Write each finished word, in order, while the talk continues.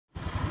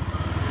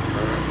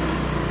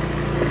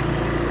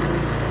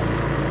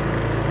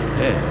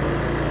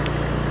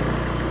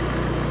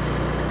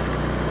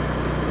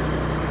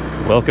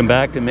Welcome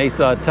back to Mae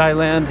Sot,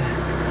 Thailand.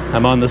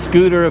 I'm on the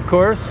scooter, of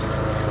course,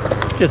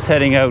 just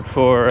heading out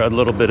for a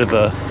little bit of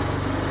a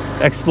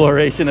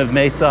exploration of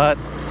Mae Sot.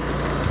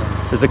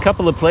 There's a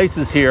couple of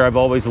places here I've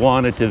always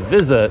wanted to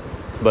visit,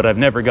 but I've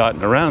never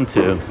gotten around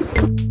to.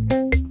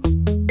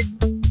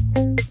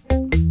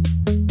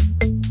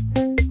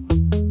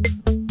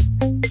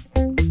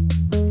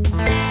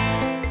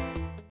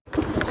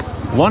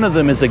 One of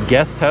them is a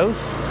guest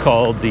house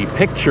called the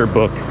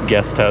Picturebook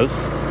Guest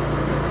House.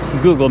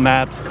 Google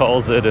Maps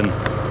calls it an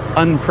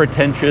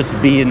unpretentious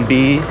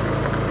B&B.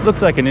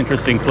 Looks like an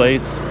interesting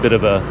place, bit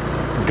of a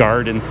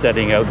garden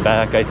setting out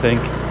back, I think.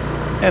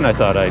 And I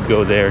thought I'd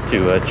go there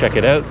to check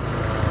it out.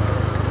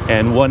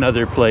 And one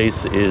other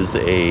place is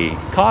a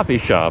coffee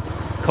shop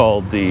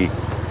called the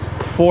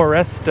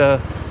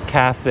Foresta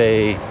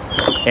Cafe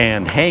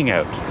and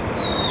Hangout.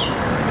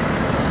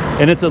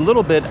 And it's a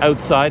little bit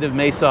outside of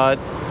Mae Sot,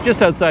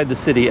 just outside the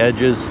city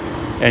edges,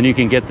 and you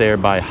can get there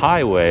by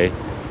highway,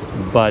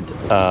 but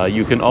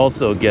you can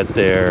also get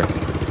there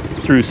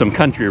through some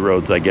country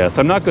roads, I guess.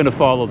 I'm not going to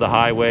follow the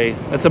highway.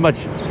 That's a much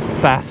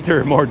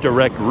faster, more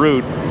direct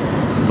route,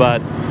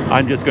 but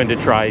I'm just going to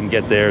try and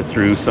get there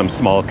through some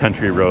small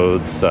country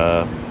roads.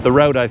 The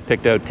route I've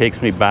picked out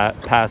takes me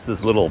back past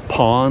this little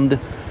pond,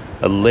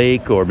 a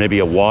lake, or maybe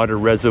a water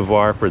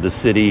reservoir for the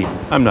city.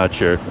 I'm not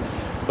sure,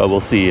 but we'll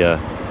see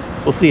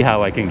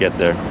how I can get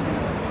there.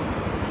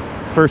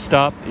 First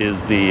stop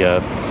is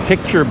the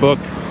Picturebook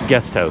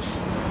Guest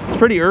House. It's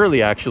pretty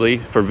early, actually,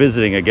 for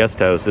visiting a guest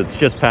house. It's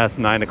just past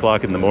 9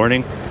 o'clock in the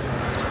morning,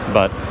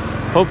 but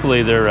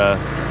hopefully they're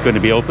going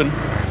to be open.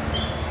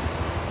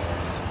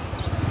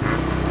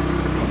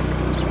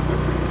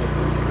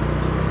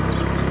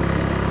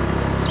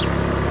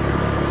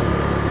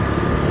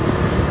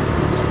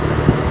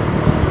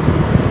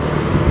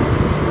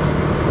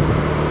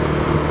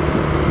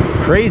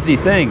 Crazy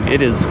thing,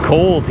 it is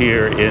cold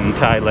here in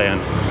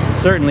Thailand.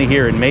 Certainly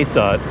here in Mae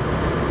Sot.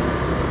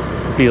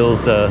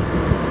 Feels,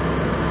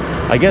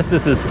 I guess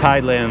this is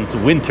Thailand's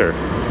winter.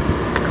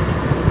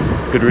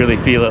 Could really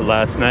feel it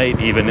last night,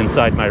 even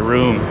inside my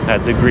room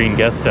at the Green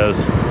Guest House.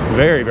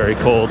 Very, very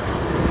cold.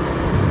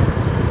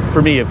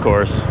 For me, of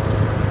course.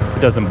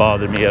 It doesn't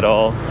bother me at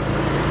all.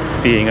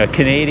 Being a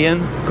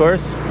Canadian, of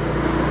course.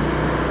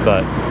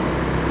 But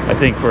I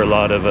think for a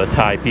lot of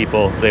Thai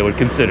people, they would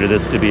consider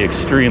this to be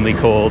extremely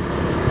cold.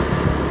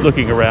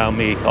 Looking around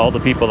me, all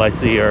the people I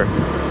see are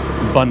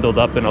bundled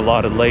up in a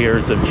lot of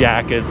layers of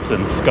jackets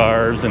and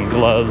scarves and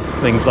gloves,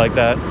 things like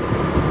that.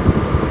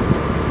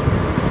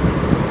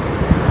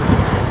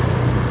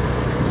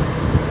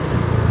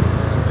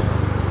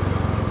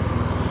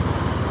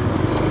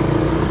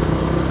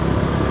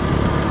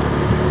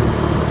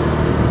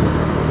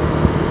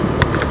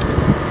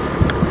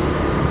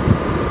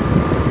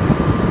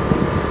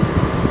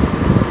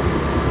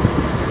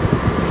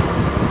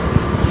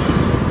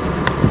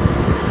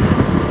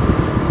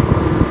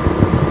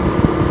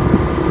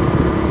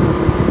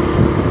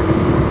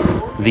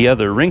 The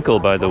other wrinkle,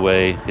 by the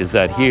way, is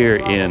that here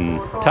in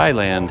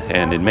Thailand,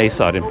 and in Mae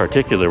Sot in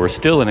particular, we're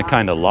still in a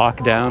kind of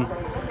lockdown.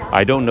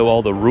 I don't know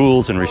all the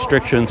rules and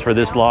restrictions for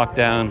this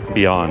lockdown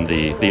beyond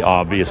the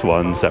obvious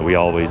ones that we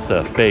always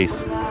face.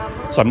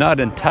 So I'm not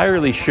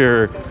entirely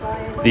sure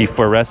the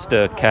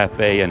Foresta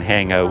Cafe and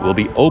Hangout will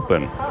be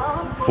open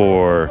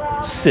for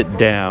sit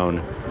down,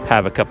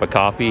 have a cup of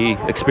coffee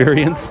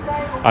experience.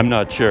 I'm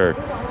not sure.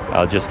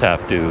 I'll just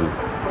have to...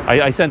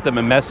 I sent them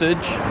a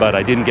message, but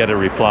I didn't get a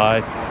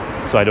reply.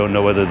 So I don't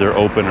know whether they're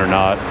open or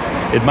not.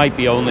 It might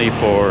be only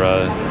for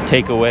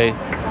takeaway,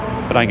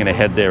 but I'm going to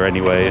head there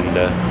anyway and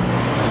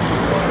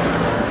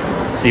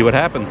see what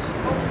happens.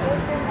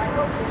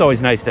 It's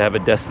always nice to have a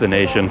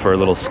destination for a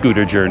little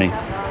scooter journey.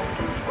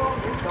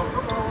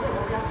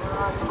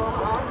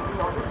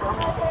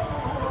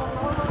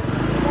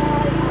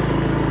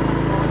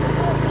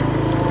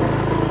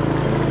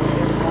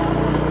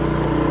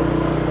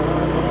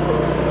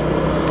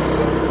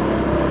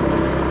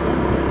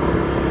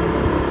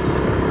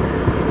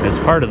 As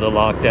part of the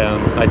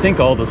lockdown, I think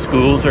all the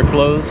schools are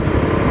closed.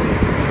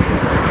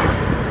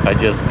 I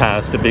just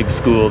passed a big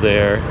school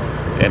there,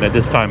 and at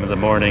this time of the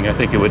morning I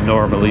think it would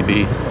normally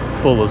be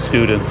full of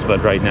students,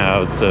 but right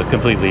now it's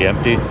completely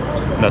empty.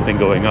 Nothing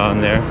going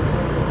on there.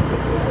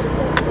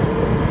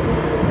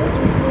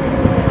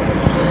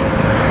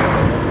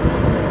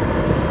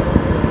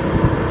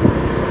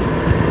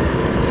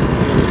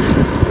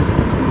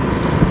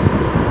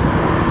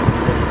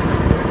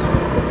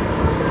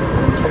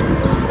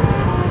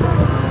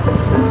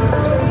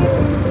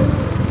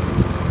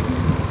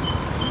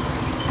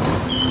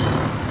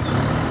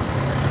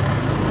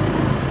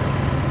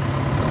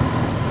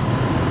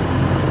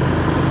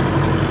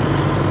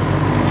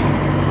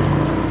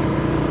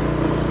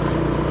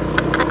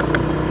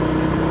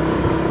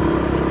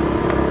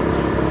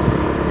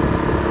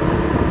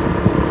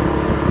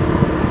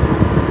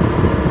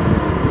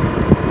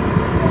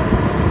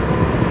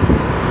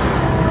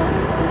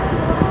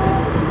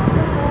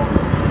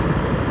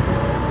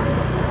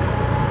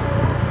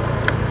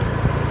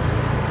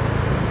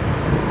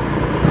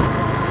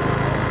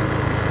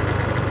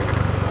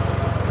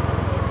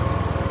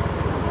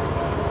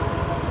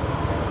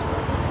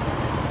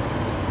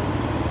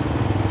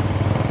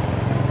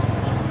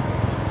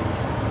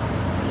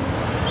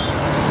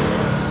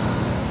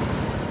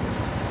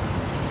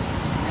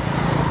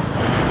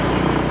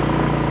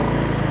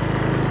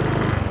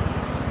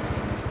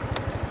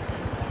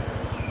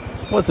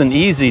 Wasn't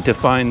easy to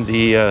find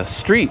the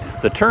street,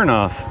 the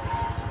turnoff.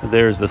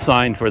 There's the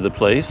sign for the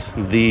place,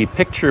 the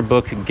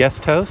Picturebook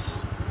Guest House,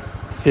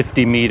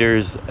 50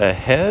 meters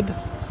ahead.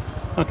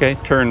 Okay,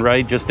 turn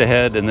right just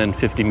ahead and then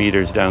 50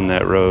 meters down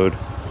that road.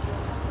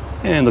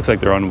 And looks like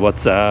they're on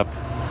WhatsApp,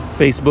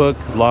 Facebook,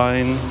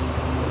 Line,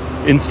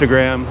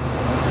 Instagram,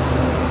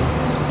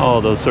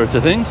 all those sorts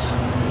of things.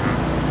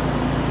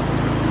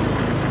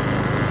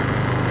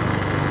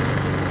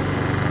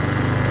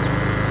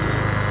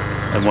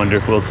 I wonder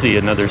if we'll see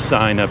another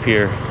sign up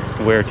here,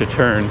 where to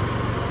turn.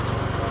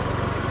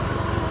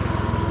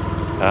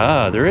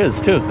 Ah, there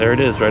is too. There it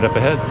is, right up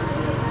ahead.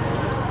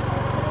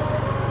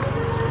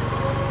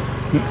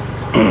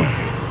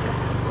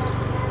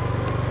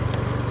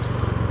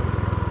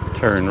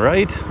 Turn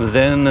right,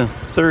 then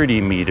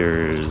 30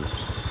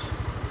 meters.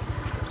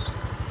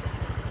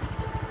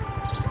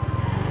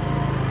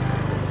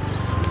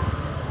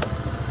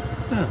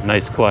 Ah,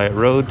 nice quiet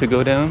road to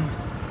go down.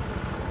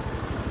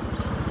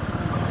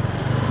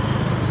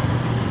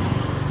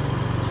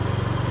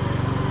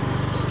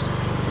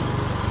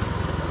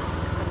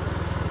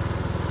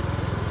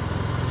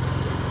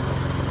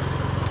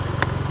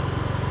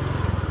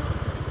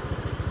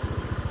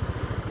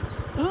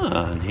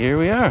 Ah, and here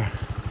we are.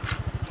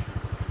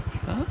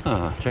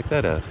 Ah, check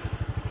that out.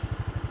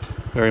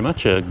 Very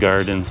much a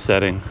garden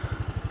setting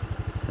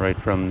right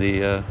from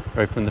the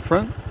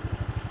front.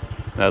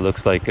 That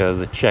looks like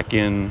the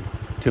check-in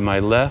to my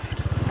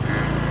left.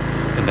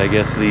 And I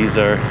guess these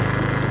are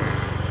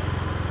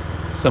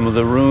some of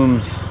the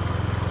rooms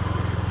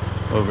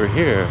over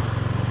here.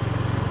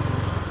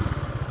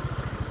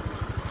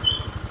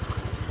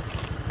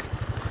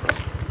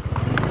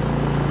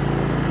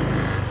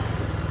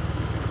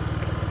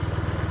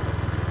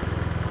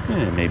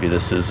 And maybe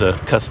this is a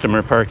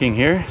customer parking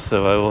here,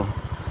 so I will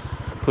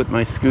put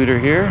my scooter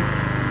here.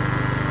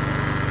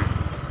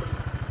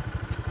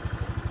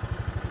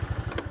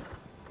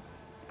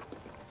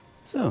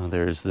 So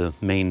there's the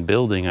main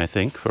building, I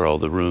think, for all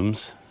the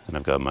rooms. And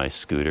I've got my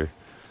scooter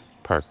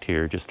parked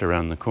here just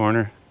around the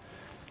corner.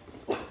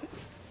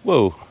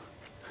 Whoa.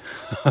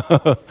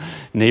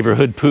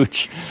 Neighborhood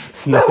pooch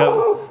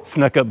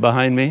snuck up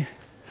behind me.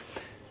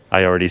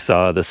 I already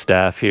saw the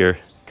staff here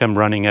come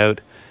running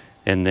out,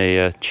 and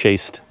they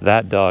chased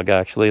that dog,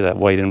 actually, that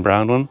white and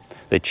brown one.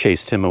 They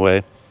chased him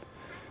away.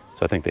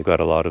 So I think they've got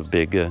a lot of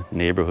big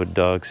neighborhood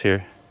dogs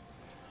here.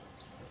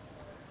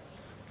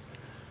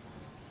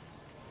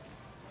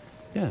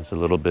 Yeah, it's a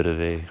little bit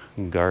of a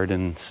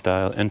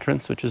garden-style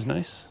entrance, which is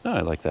nice. Oh,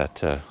 I like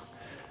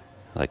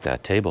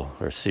that table,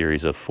 or a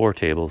series of 4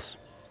 tables,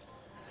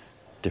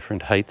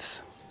 different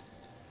heights.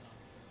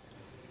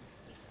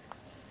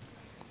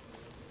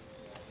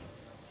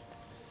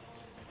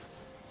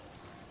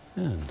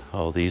 And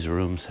all these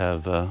rooms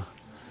have a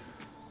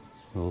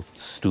little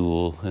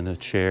stool and a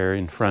chair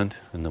in front,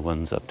 and the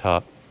ones up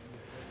top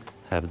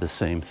have the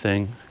same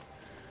thing,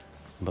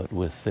 but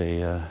with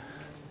a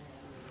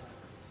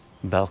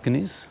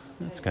balconies.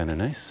 That's kind of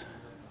nice.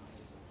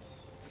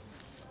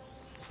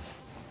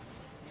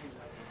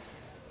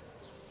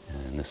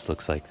 And this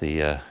looks like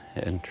the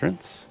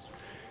entrance.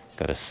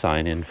 Got a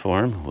sign-in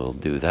form. We'll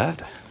do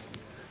that.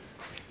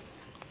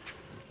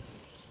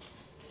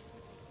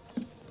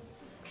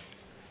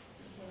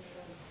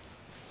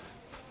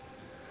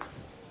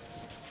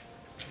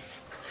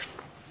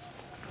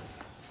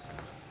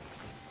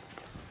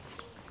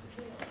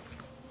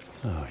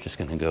 Oh, we're just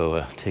going to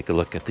go take a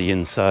look at the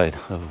inside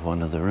of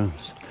one of the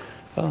rooms.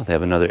 Oh, they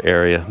have another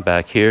area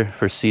back here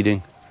for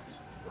seating.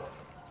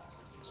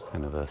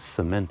 Kind of a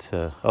cement.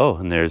 Oh,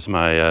 and there's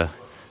my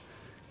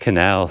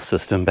canal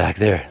system back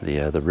there.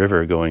 The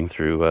river going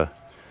through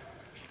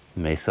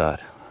Mae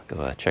Sot.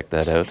 Go check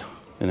that out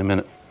in a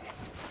minute.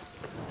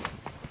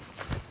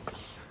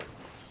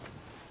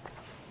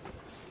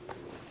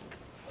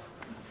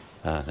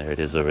 Ah, there it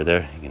is over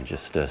there. You can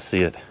just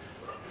see it.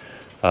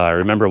 I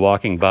remember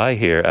walking by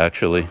here,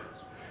 actually,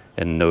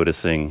 and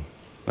noticing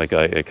like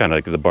kind of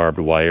like the barbed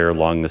wire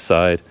along the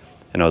side,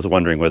 and I was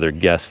wondering whether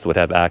guests would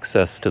have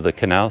access to the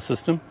canal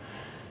system.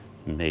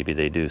 Maybe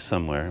they do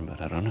somewhere,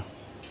 but I don't know.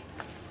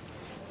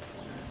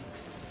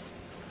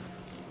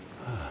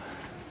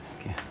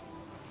 Okay.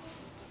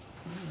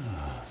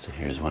 So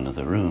here's one of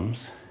the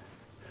rooms.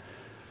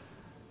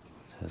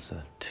 It has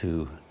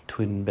 2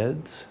 twin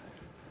beds.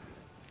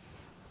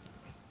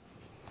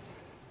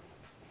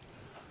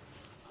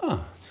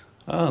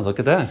 Oh, look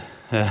at that.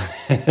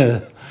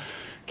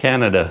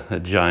 Canada, a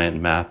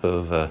giant map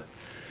of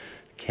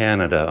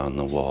Canada on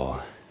the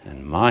wall.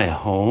 And my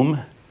home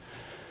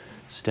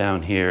is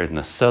down here in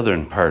the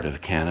southern part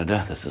of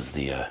Canada. This is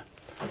the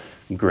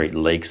Great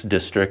Lakes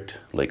District,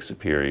 Lake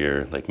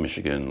Superior, Lake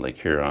Michigan, Lake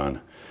Huron.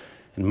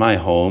 And my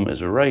home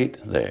is right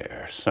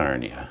there,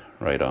 Sarnia,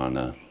 right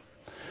on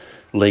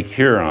Lake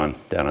Huron,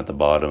 down at the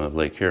bottom of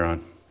Lake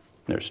Huron.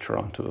 There's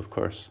Toronto, of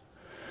course.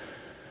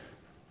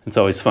 It's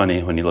always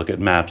funny when you look at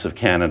maps of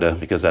Canada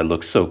because that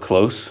looks so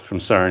close from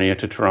Sarnia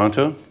to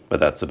Toronto, but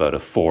that's about a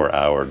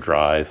 4-hour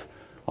drive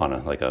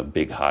on like a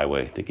big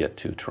highway to get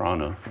to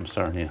Toronto from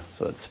Sarnia.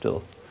 So it's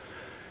still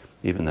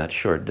Even that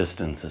short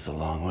distance is a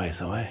long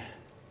ways away.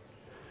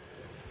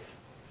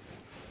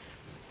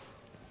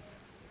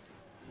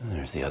 And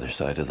there's the other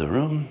side of the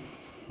room.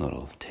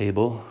 Little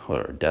table,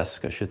 or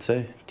desk I should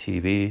say.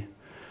 TV,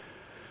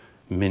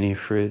 mini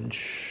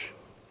fridge,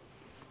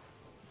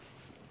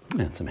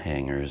 and some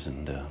hangers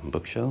and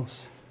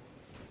bookshelves.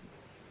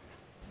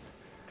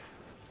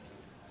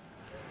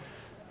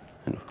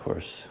 And of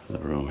course, the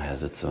room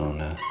has its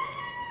own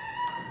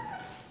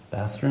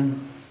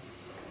bathroom.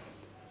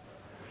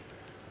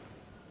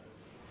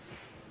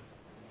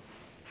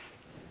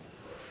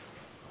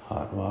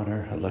 Hot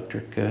water,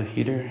 electric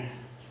heater.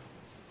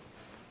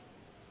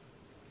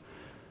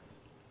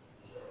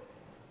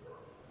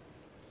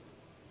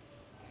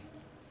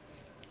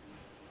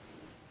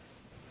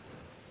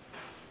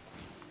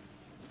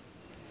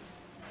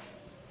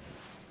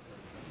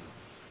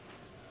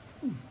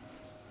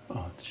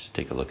 Oh, just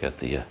take a look at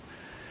the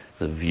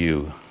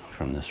view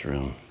from this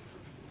room.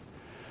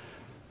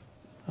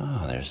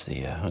 Oh, there's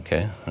the,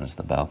 okay, there's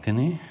the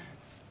balcony.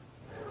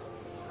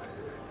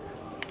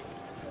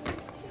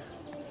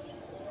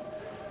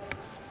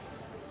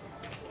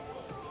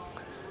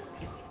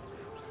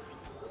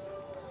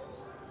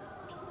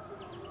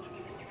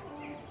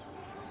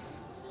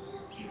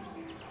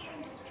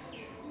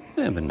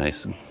 They have a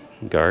nice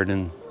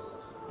garden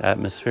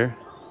atmosphere.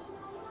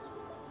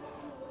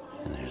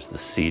 And there's the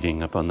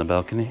seating up on the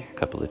balcony, a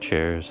couple of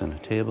chairs and a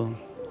table.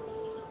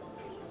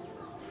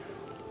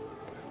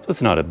 So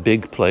it's not a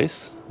big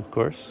place, of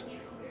course,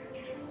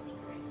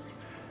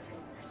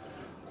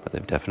 but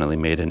they've definitely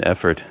made an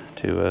effort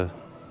to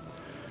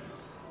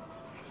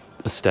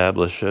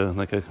establish,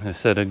 like I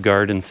said, a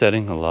garden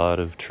setting, a lot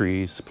of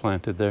trees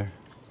planted there,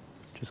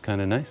 which is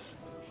kind of nice.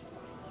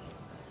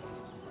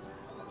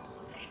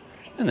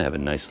 And they have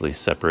it nicely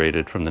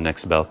separated from the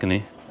next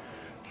balcony,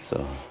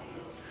 so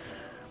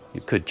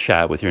you could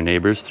chat with your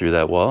neighbors through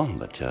that wall,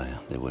 but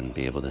they wouldn't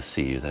be able to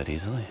see you that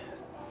easily.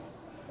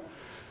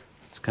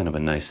 It's kind of a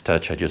nice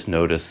touch. I just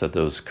noticed that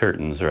those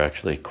curtains are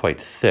actually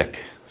quite thick,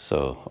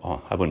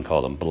 so I wouldn't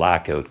call them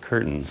blackout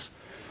curtains,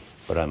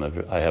 but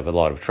I have a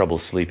lot of trouble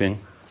sleeping,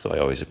 so I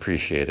always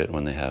appreciate it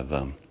when they have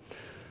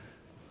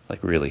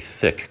like really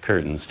thick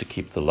curtains to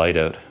keep the light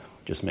out.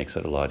 Just makes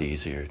it a lot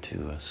easier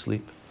to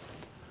sleep.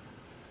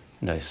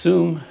 And I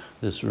assume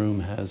this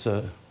room has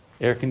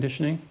air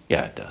conditioning.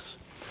 Yeah, it does.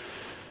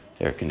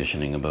 Air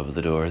conditioning above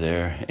the door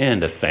there,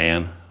 and a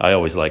fan. I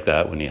always like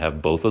that when you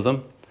have both of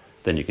them.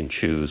 Then you can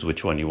choose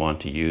which one you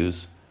want to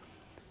use.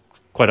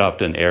 Quite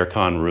often,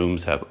 aircon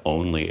rooms have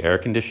only air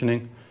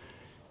conditioning,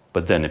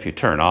 but then if you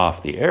turn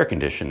off the air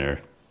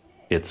conditioner,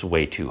 it's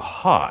way too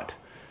hot.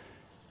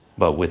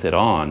 But with it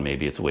on,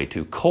 maybe it's way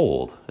too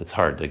cold. It's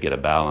hard to get a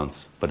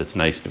balance, but it's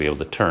nice to be able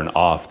to turn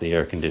off the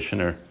air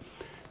conditioner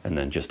and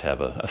then just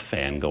have a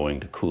fan going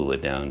to cool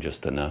it down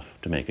just enough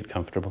to make it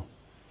comfortable.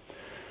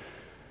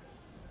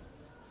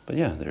 But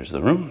yeah, there's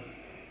the room.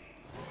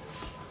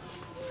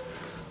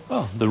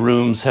 Well, the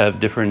rooms have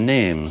different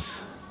names.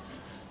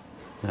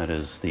 That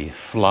is the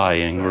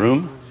flying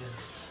room.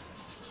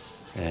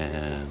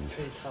 And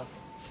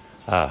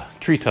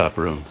treetop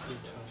room.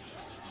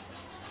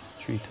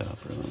 Treetop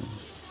room.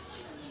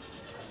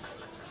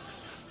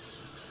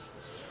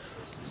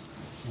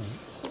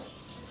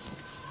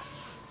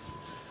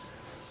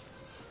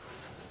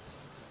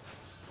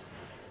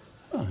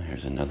 Oh,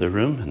 here's another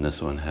room, and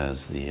this one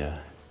has the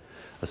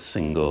a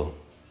single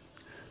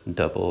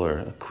double or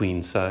a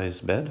queen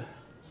size bed.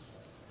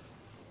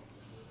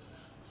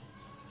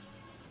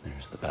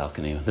 There's the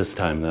balcony. This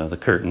time the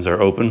curtains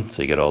are open,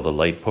 so you get all the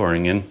light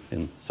pouring in.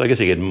 And so I guess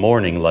you get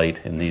morning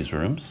light in these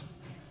rooms.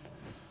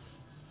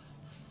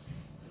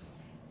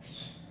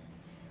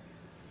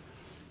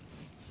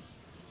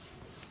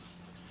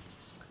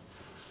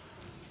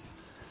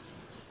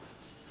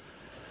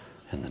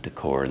 And the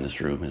decor in this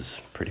room is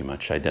pretty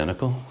much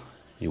identical.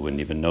 You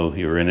wouldn't even know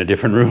you were in a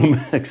different room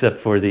except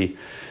for the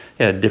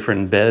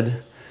different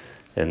bed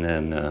and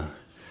then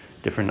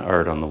different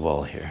art on the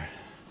wall here.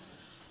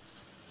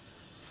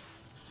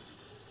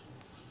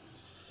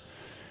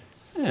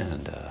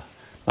 And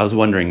I was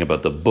wondering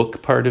about the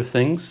book part of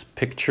things.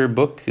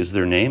 Picturebook is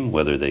their name,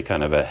 whether they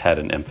kind of had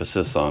an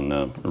emphasis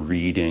on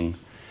reading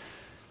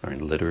or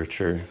in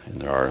literature.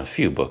 And there are a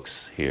few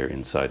books here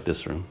inside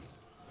this room.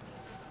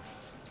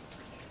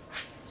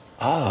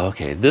 Ah,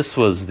 okay. This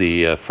was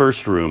the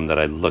first room that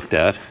I looked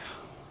at,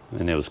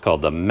 and it was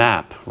called the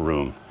map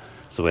room.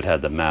 So it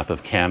had the map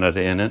of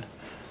Canada in it.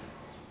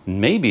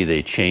 Maybe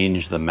they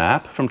change the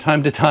map from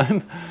time to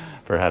time.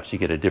 Perhaps you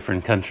get a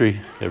different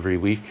country every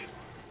week.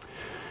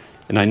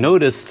 And I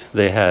noticed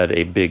they had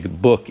a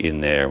big book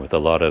in there with a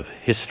lot of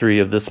history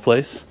of this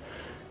place.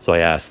 So I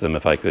asked them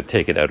if I could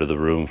take it out of the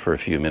room for a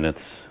few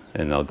minutes,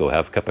 and I'll go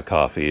have a cup of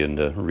coffee and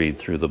read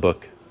through the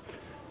book.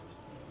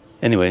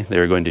 Anyway, they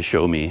were going to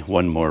show me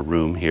one more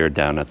room here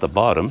down at the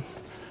bottom.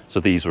 So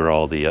these were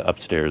all the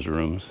upstairs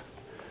rooms.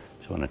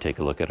 Just want to take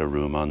a look at a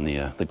room on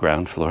the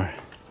ground floor.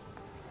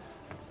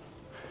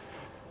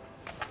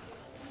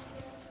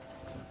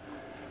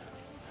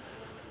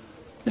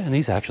 Yeah, and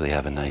these actually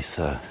have a nice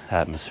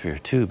atmosphere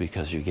too,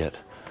 because you get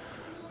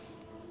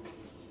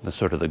the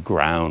sort of the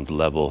ground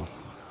level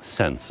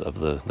sense of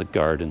the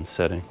garden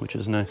setting, which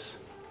is nice.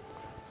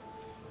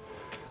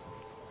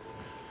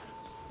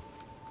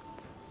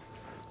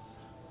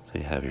 So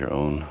you have your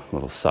own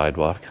little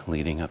sidewalk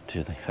leading up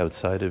to the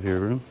outside of your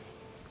room.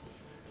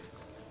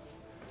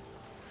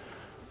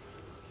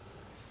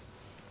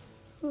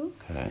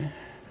 Okay.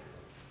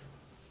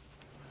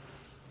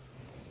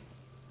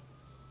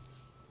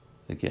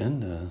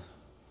 Again,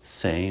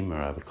 same, or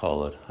I would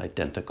call it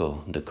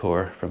identical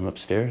decor from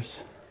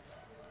upstairs.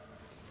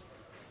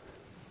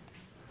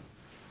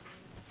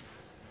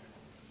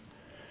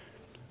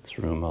 This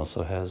room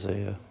also has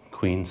a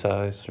queen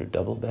size or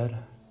double bed.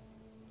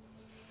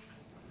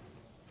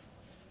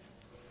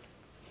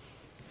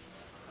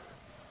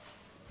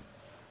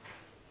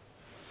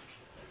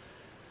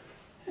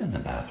 And the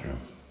bathroom.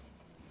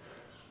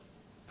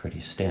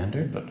 Pretty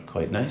standard, but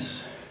quite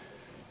nice.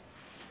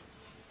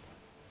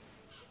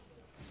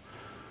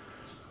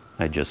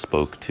 I just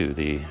spoke to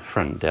the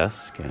front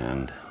desk,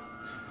 and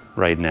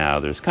right now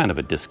there's kind of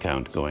a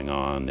discount going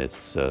on.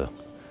 It's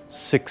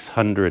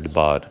 600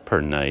 baht per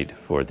night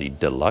for the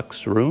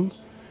deluxe room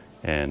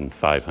and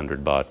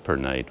 500 baht per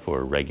night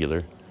for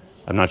regular.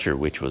 I'm not sure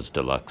which was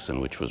deluxe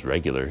and which was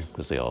regular,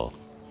 because they all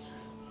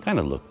kind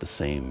of look the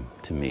same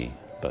to me.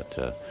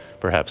 But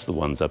perhaps the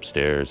ones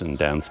upstairs and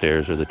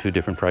downstairs are the two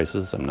different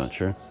prices. I'm not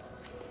sure.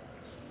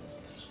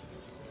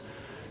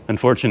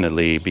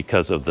 Unfortunately,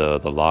 because of the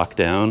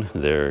lockdown,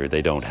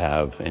 they don't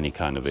have any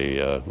kind of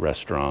a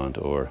restaurant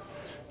or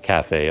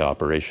cafe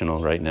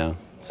operational right now.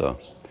 So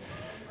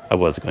I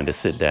was going to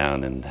sit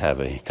down and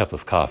have a cup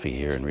of coffee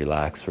here and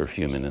relax for a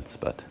few minutes,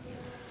 but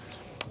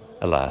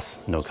alas,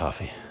 no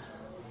coffee.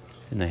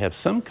 And they have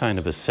some kind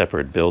of a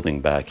separate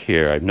building back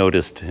here. I've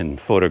noticed in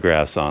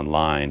photographs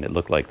online, it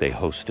looked like they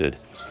hosted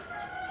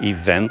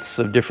events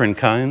of different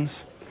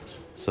kinds.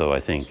 So I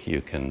think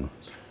you can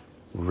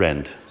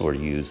rent or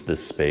use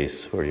this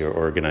space for your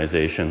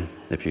organization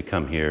if you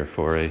come here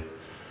for a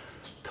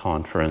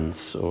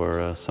conference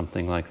or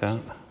something like that.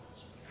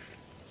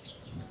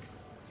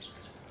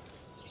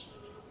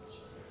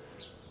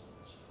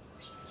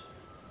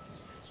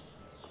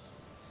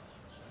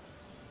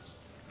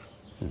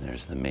 And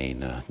there's the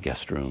main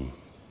guest room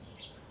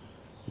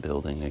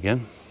building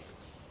again.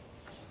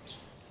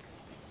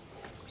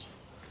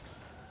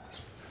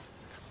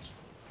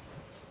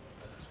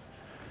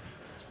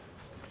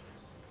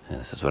 And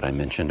this is what I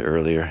mentioned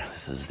earlier.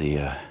 This is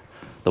the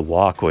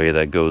walkway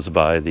that goes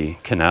by the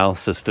canal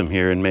system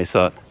here in Mae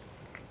Sot,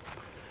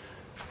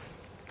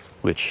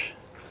 which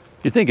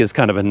you think is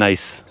kind of a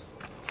nice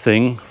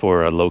thing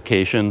for a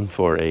location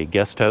for a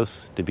guest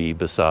house, to be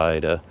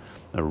beside a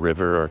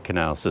river or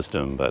canal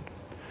system, but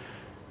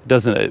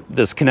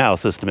this canal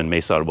system in Mae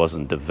Sot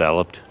wasn't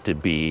developed to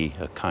be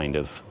a kind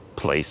of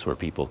place where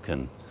people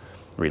can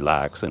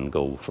relax and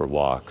go for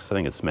walks. I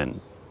think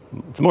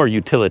it's more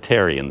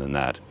utilitarian than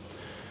that.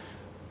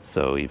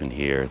 So even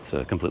here, it's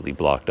completely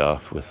blocked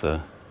off with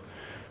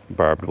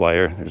barbed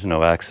wire. There's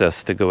no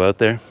access to go out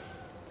there.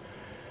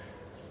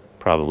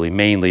 Probably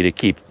mainly to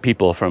keep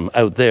people from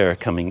out there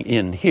coming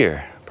in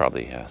here.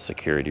 Probably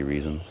security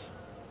reasons.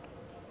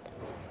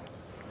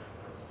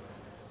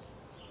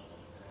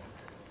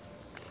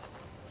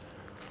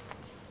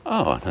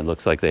 Oh, and it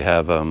looks like they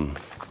have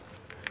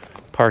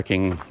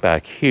parking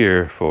back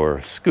here for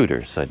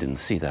scooters. I didn't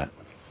see that.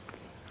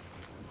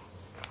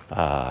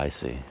 Ah, I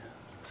see.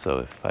 So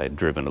if I had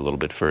driven a little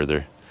bit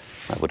further,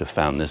 I would have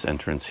found this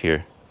entrance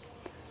here.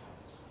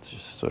 It's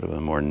just sort of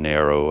a more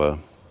narrow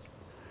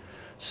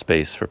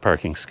space for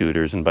parking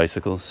scooters and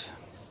bicycles.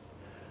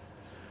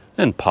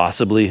 And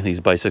possibly these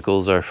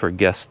bicycles are for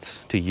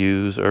guests to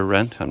use or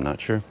rent. I'm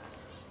not sure.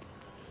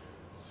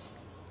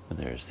 And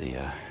there's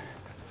the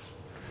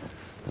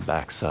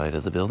back side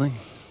of the building.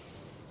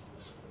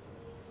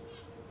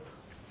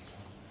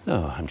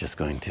 Oh, I'm just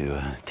going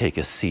to take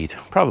a seat,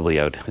 probably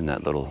out in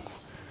that little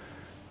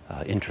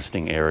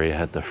interesting area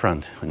at the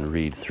front, and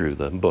read through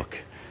the book.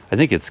 I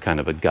think it's kind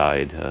of a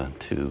guide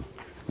to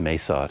Mae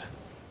Sot,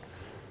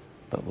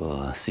 but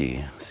we'll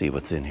see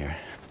what's in here.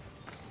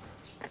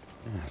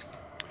 Yeah.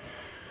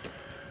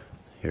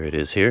 Here it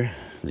is here,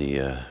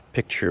 the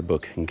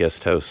Picturebook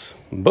Guest House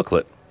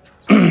booklet.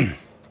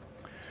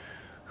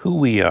 Who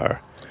we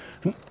are.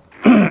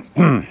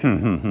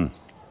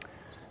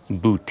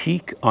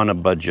 Boutique on a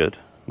budget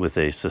with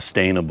a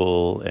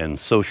sustainable and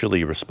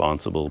socially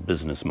responsible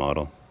business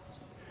model.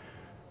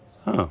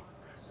 Oh,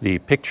 the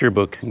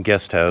Picturebook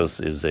Guest House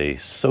is a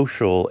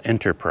social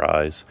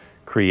enterprise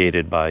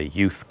created by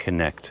Youth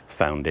Connect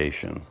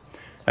Foundation.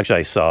 Actually,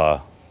 I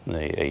saw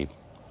a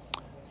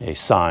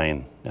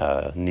sign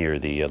near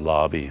the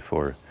lobby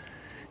for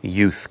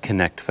Youth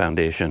Connect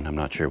Foundation. I'm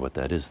not sure what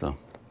that is, though.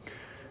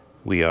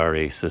 We are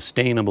a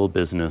sustainable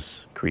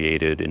business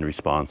created in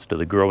response to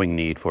the growing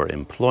need for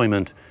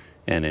employment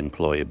and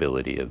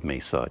employability of Mae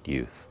Sot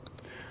youth.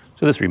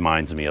 So this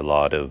reminds me a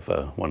lot of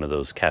one of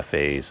those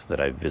cafes that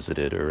I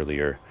visited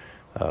earlier,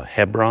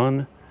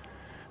 Hebron.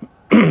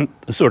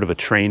 sort of a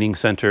training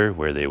center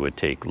where they would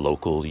take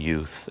local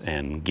youth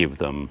and give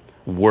them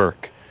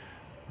work,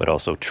 but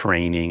also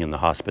training in the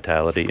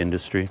hospitality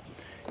industry.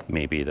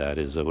 Maybe that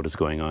is what is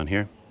going on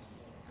here.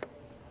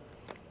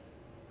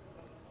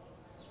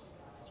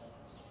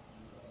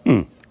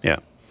 Yeah.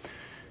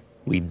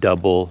 We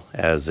double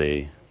as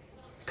a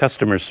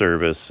customer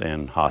service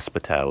and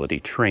hospitality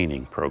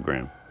training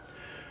program.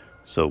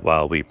 So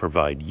while we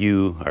provide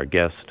you, our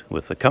guest,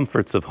 with the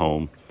comforts of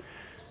home,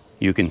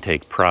 you can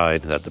take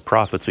pride that the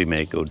profits we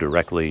make go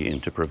directly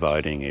into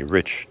providing a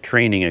rich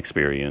training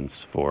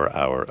experience for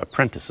our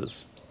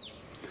apprentices.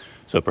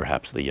 So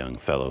perhaps the young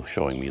fellow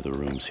showing me the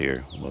rooms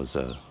here was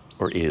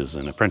or is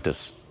an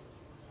apprentice.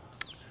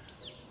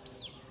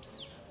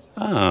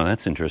 Oh,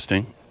 that's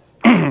interesting.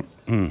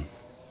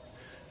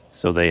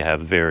 So they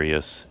have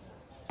various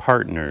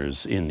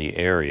partners in the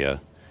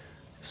area.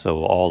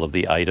 So all of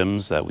the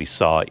items that we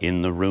saw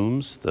in the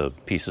rooms, the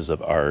pieces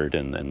of art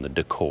and the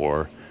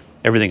decor,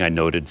 everything I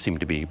noted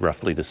seemed to be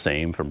roughly the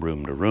same from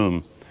room to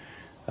room,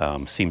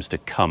 seems to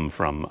come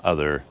from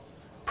other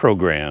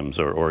programs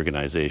or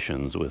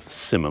organizations with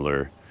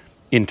similar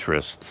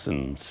interests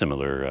and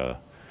similar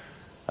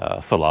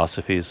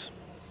philosophies.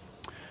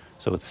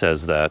 So it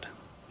says that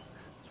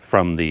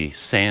from the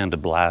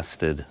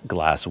sand-blasted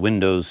glass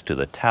windows to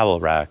the towel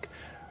rack,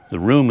 the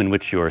room in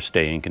which you are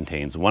staying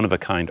contains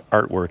one-of-a-kind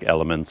artwork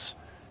elements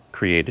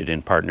created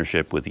in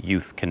partnership with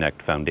Youth Connect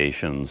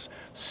Foundation's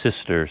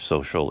sister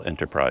social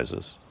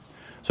enterprises.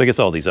 So I guess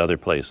all these other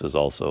places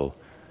also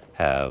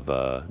have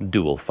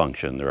dual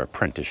function. There are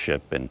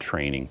apprenticeship and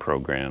training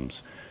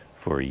programs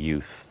for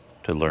youth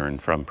to learn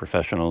from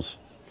professionals.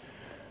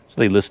 So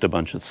they list a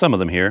bunch of some of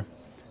them here.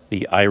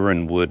 The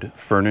Ironwood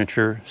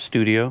Furniture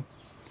Studio.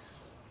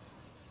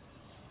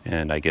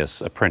 And I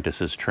guess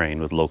apprentices train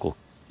with local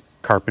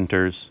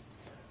carpenters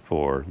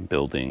for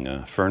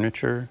building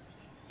furniture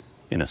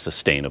in a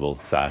sustainable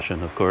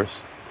fashion, of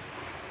course.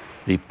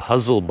 The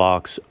Puzzle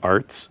Box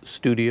Arts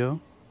Studio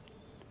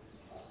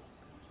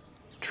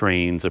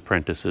trains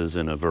apprentices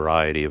in a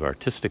variety of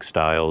artistic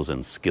styles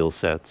and skill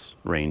sets,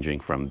 ranging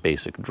from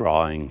basic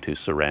drawing to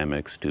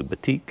ceramics to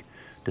batik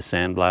to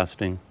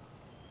sandblasting.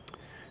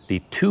 The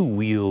Two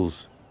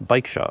Wheels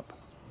Bike Shop,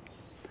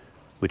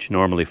 which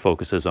normally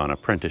focuses on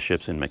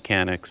apprenticeships in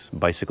mechanics,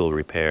 bicycle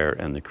repair,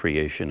 and the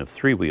creation of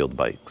three-wheeled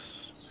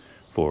bikes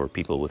for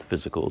people with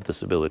physical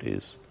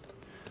disabilities.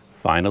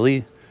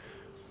 Finally,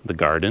 the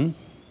garden,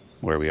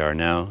 where we are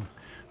now.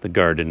 The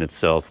garden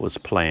itself was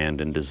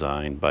planned and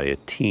designed by a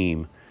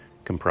team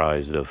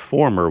comprised of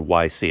former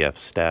YCF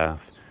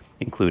staff,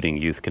 including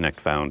Youth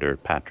Connect founder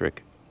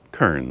Patrick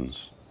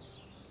Kearns.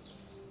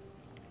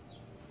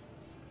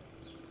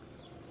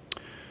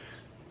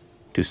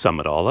 To sum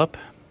it all up,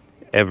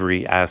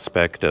 every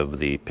aspect of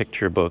the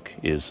picture book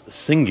is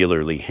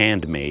singularly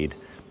handmade,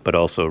 but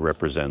also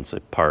represents a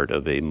part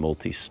of a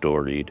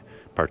multi-storied,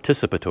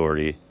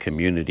 participatory,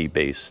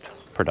 community-based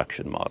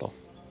production model.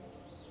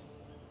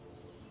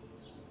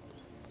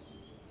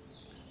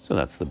 So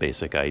that's the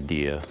basic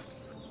idea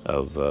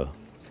of the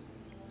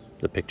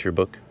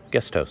Picturebook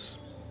Guest House.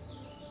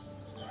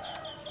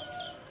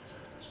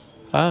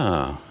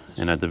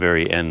 And at the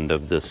very end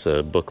of this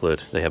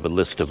booklet, they have a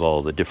list of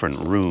all the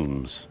different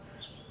rooms,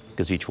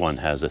 because each one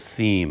has a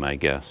theme, I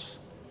guess.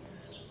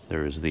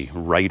 There's the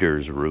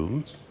writer's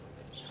room,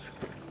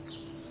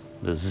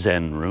 the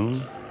Zen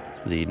room,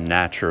 the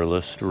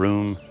naturalist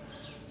room,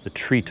 the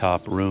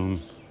treetop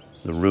room,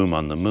 the room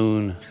on the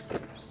moon,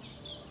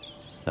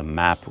 the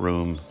map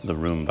room, the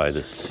room by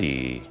the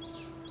sea,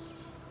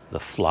 the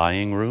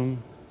flying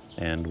room,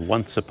 and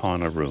once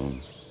upon a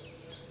room.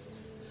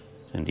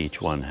 And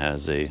each one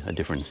has a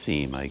different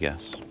theme, I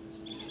guess.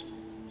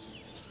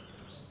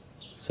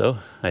 So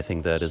I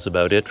think that is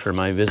about it for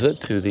my visit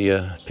to the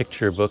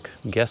Picturebook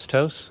Guest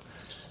House.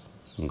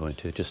 I'm going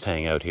to just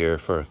hang out here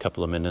for a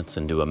couple of minutes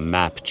and do a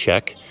map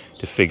check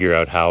to figure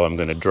out how I'm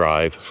going to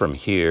drive from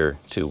here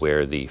to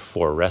where the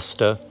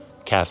Foresta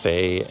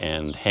Cafe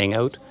and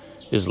Hangout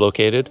is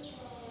located.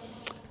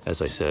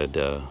 As I said,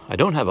 I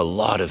don't have a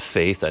lot of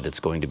faith that it's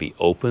going to be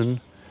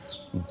open,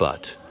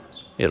 but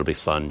it'll be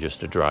fun just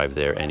to drive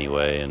there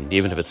anyway. And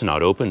even if it's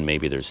not open,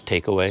 maybe there's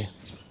takeaway.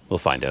 We'll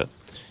find out.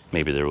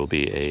 Maybe there will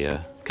be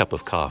a cup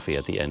of coffee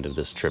at the end of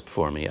this trip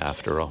for me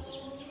after all.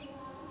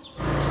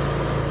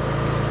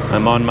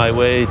 I'm on my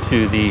way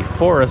to the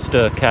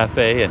Foresta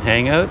Cafe and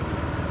Hangout.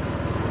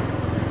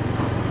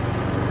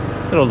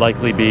 It'll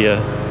likely be a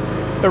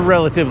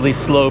relatively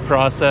slow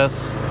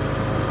process.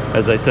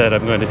 As I said,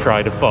 I'm going to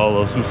try to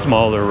follow some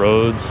smaller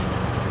roads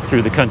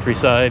through the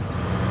countryside.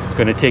 It's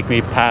going to take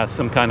me past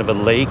some kind of a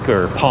lake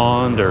or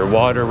pond or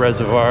water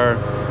reservoir.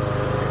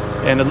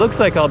 And it looks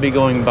like I'll be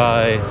going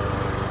by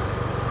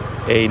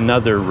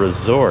another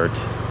resort,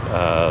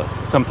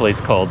 someplace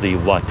called the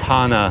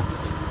Wattana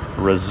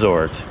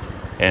Resort,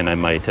 and I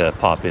might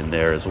pop in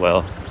there as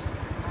well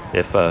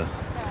if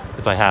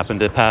I happen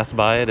to pass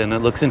by it and it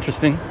looks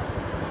interesting.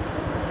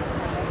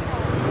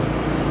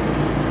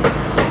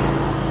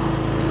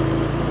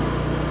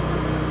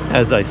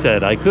 As I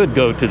said, I could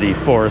go to the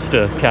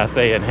Foresta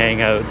Cafe and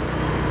Hangout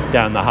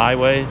down the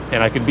highway,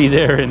 and I could be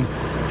there in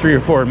 3 or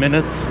 4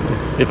 minutes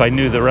if I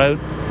knew the route,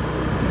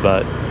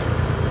 but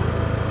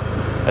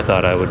I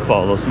thought I would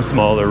follow some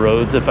smaller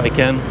roads if I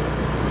can.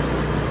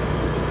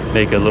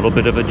 Make a little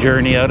bit of a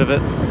journey out of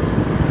it.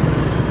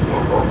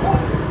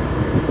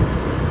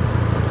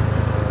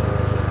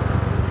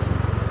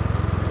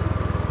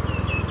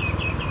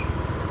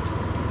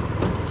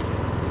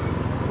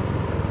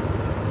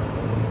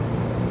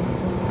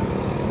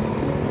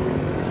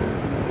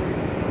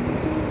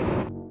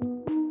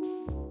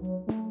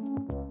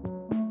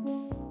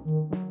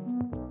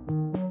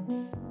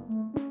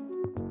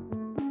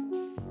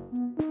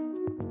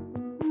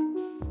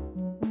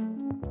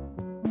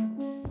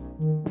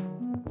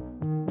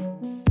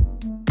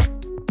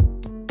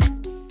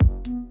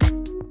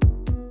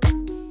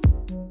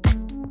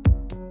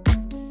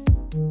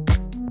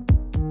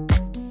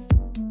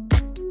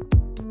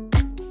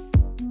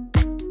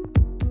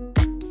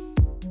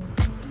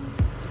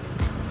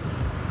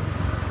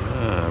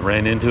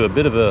 Ran into a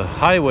bit of a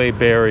highway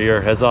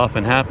barrier, as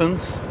often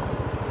happens.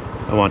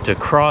 I want to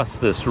cross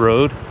this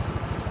road.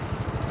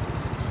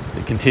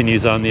 It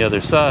continues on the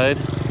other side.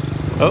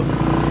 Oh,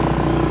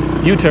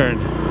 U-turn.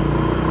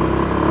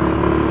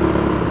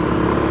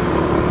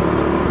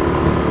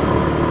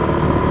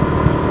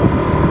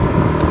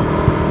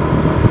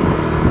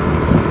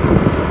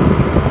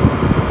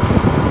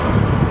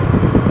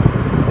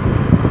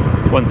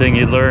 It's one thing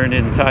you learn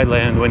in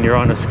Thailand when you're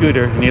on a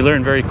scooter, and you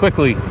learn very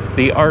quickly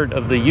the art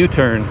of the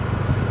U-turn.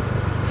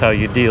 It's how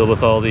you deal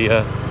with all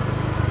the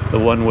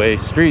one-way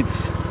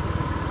streets.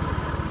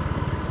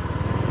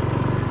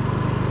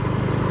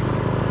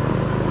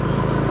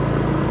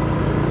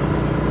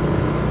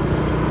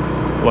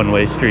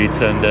 One-way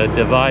streets and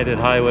divided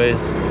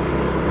highways.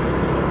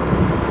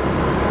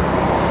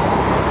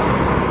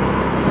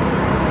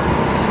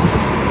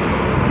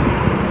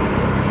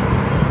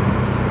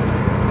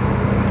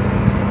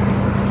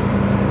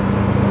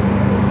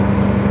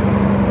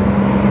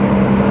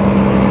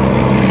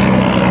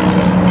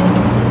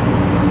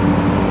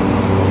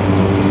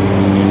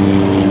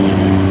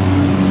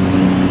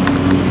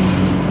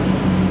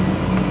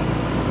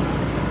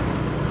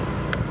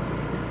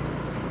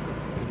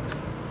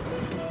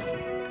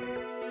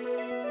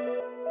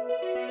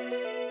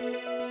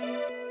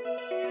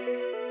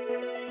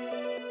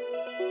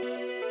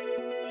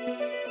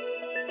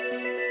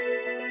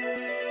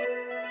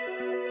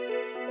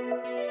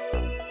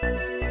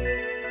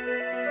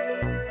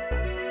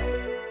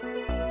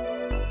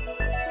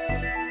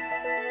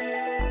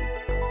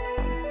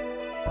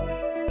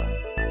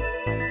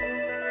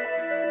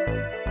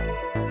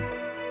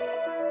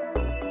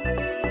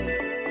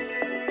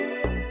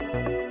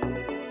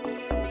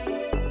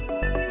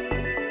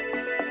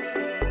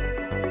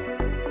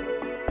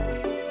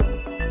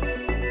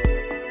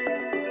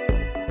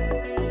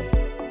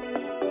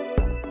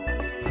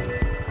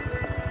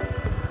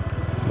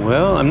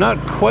 Well, I'm not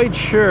quite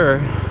sure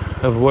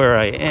of where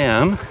I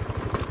am,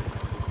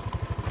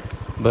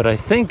 but I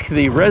think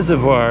the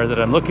reservoir that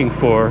I'm looking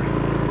for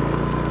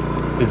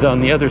is on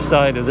the other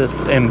side of this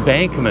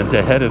embankment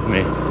ahead of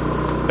me.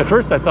 At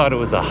first I thought it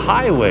was a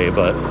highway,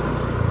 but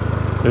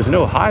there's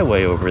no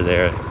highway over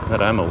there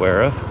that I'm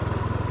aware of.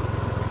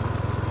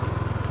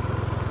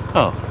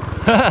 Oh,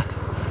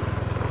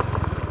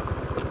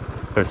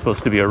 there's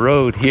supposed to be a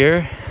road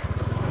here,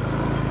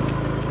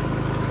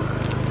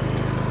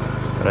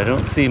 but I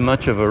don't see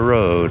much of a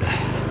road.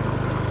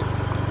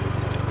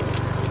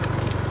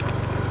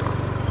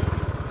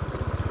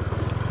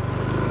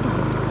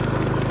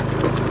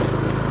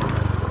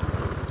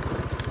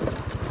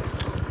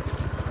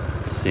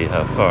 Let's see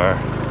how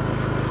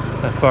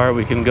far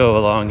we can go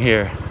along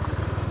here.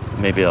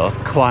 Maybe I'll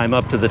climb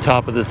up to the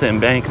top of this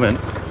embankment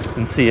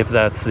and see if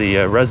that's the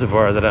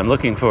reservoir that I'm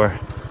looking for.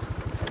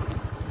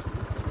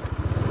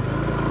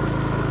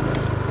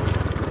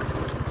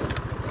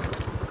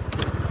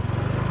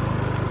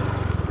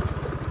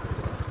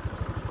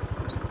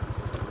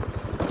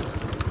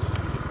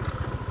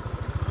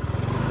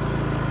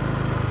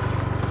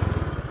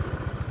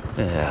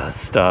 Yeah, let's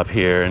stop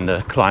here and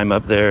climb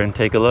up there and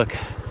take a look.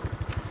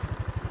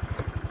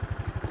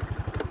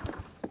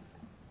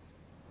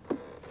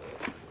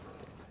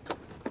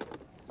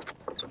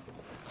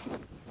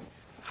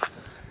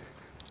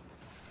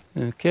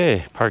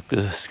 Okay, parked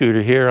the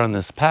scooter here on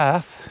this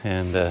path,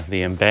 and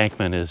the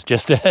embankment is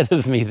just ahead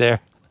of me there.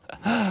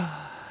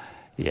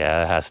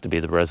 Yeah, it has to be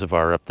the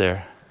reservoir up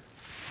there.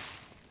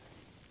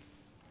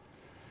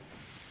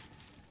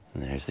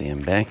 And there's the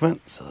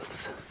embankment, so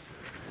let's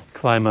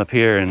climb up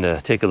here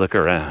and take a look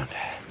around.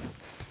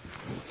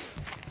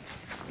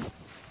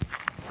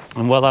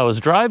 And while I was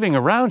driving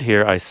around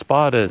here, I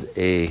spotted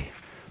a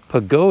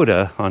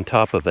pagoda on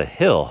top of a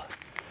hill.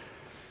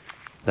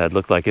 That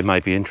looked like it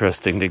might be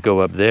interesting to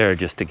go up there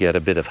just to get a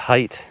bit of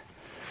height,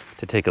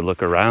 to take a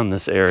look around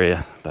this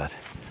area. But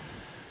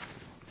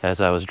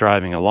as I was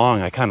driving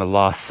along, I kind of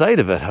lost sight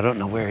of it. I don't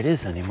know where it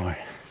is anymore.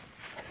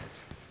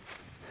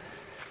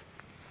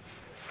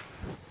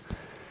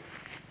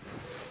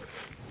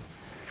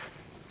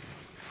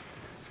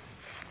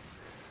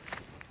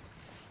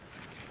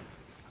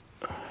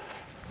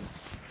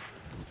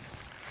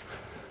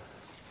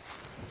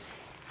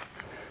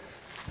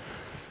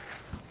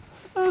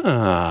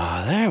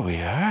 Ah, there we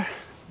are.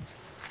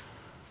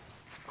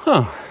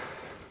 Huh.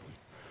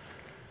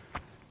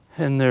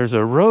 And there's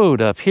a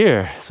road up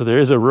here. So there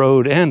is a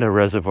road and a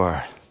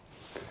reservoir.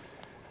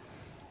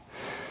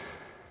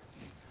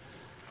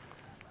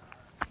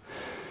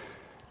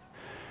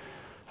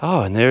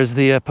 Oh, and there's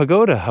the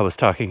pagoda I was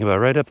talking about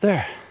right up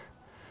there.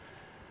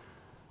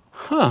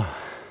 Huh.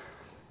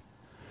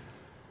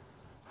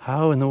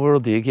 How in the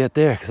world do you get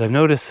there? Because I've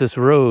noticed this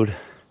road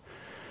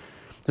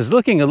is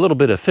looking a little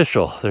bit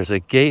official. There's a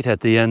gate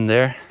at the end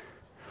there.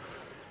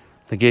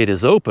 The gate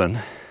is open.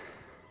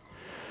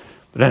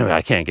 But anyway,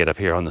 I can't get up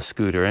here on the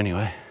scooter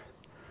anyway.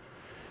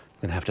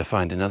 I'm gonna have to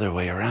find another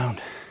way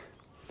around.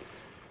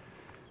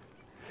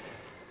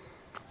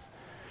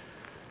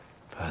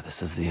 But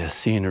this is the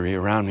scenery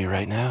around me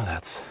right now.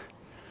 That's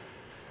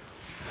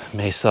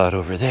Mae Sot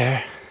over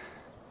there.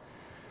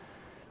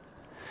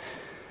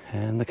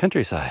 And the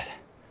countryside.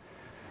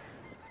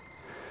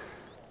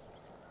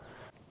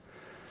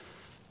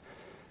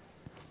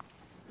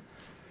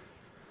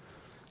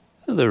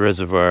 The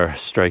reservoir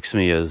strikes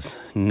me as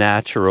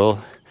natural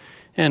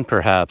and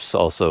perhaps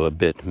also a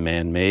bit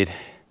man-made.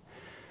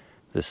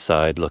 This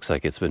side looks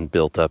like it's been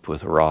built up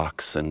with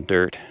rocks and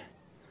dirt.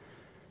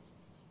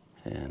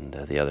 And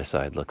the other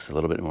side looks a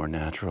little bit more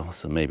natural.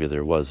 So maybe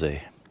there was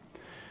a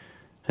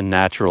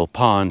natural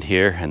pond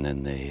here and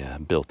then they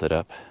built it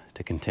up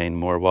to contain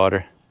more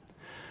water.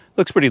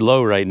 Looks pretty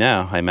low right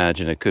now. I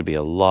imagine it could be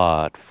a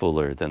lot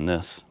fuller than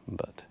this,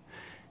 but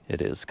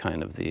it is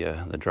kind of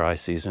the dry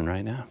season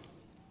right now.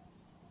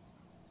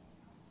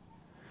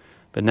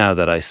 But now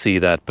that I see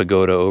that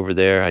pagoda over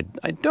there,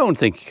 I don't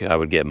think I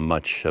would get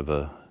much of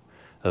a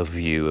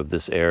view of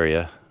this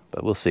area.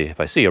 But we'll see. If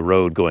I see a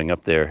road going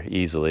up there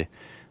easily,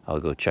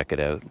 I'll go check it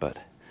out. But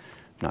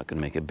I'm not going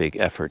to make a big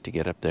effort to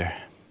get up there.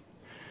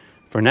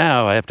 For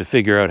now, I have to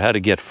figure out how to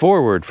get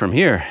forward from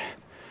here,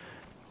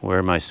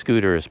 where my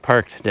scooter is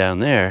parked down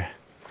there.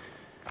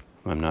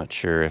 I'm not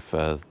sure if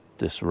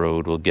this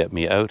road will get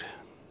me out.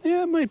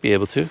 Yeah, I might be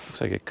able to.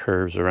 Looks like it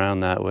curves around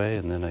that way,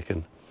 and then I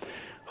can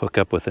hook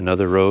up with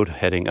another road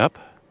heading up.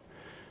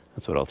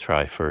 That's what I'll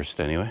try first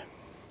anyway.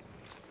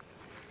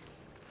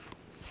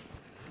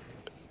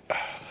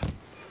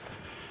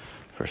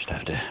 First I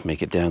have to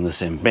make it down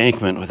this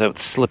embankment without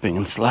slipping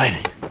and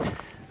sliding.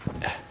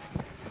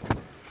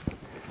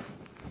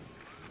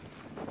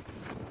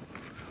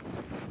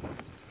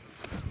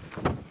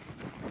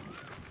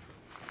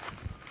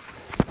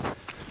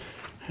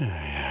 There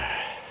we are.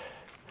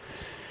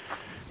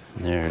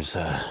 And there's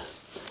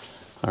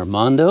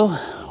Armando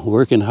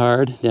working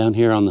hard down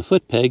here on the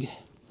foot peg.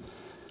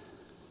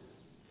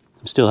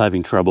 I'm still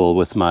having trouble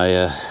with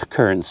my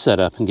current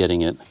setup and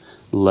getting it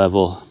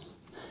level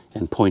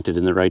and pointed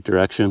in the right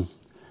direction.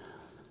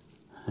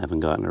 I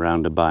haven't gotten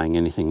around to buying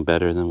anything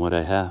better than what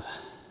I have.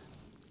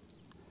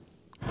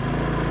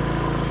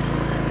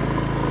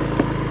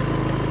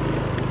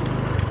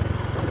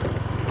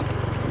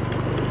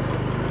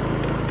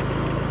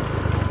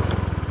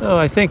 So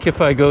I think if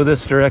I go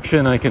this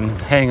direction, I can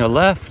hang a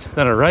left,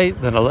 then a right,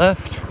 then a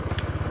left,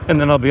 and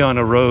then I'll be on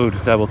a road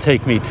that will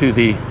take me to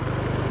the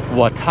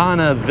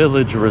Wattana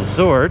Village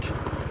Resort,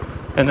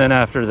 and then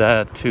after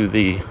that to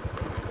the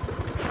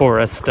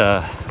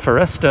Foresta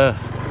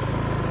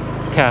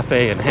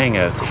Cafe and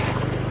Hangout.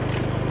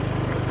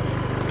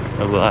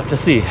 But we'll have to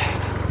see.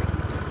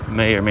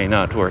 May or may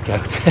not work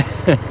out.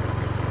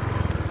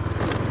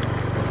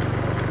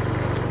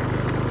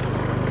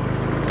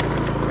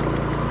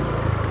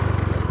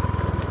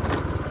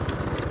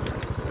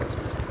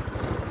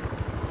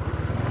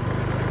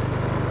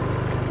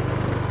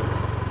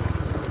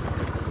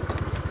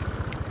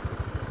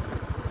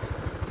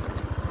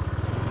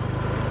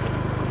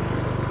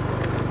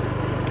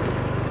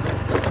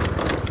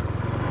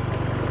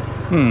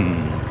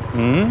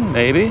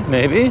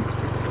 Maybe.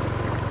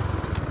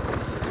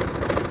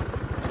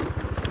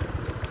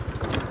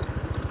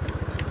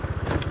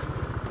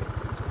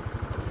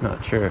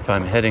 Not sure if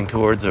I'm heading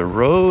towards a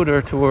road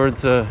or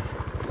towards a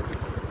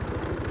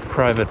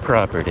private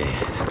property.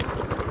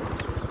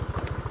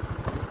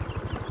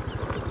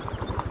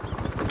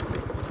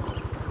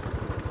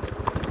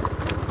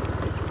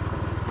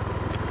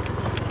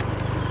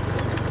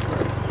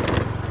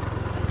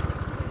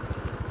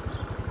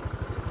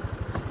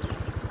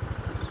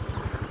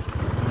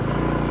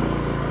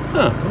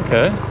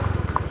 Okay.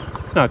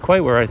 It's not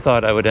quite where I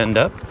thought I would end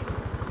up,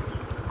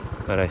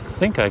 but I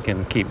think I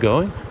can keep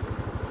going.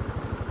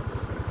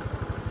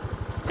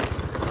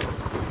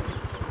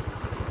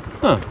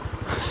 Huh.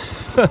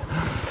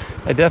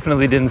 I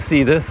definitely didn't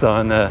see this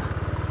on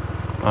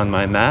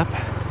my map.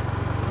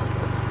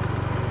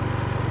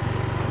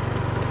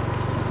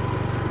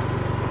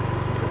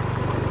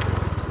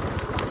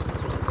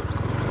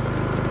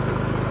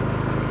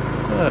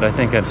 But I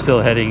think I'm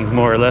still heading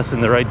more or less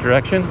in the right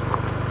direction.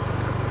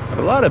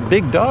 A lot of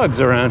big dogs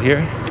around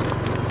here.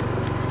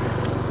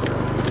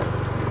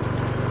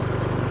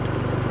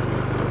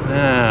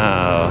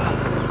 Now,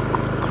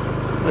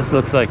 this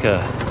looks like a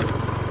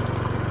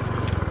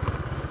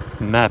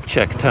map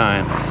check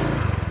time.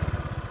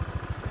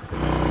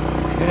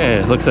 Okay,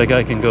 it looks like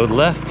I can go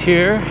left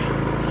here,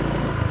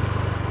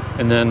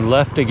 and then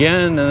left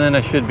again, and then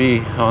I should be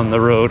on the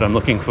road I'm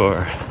looking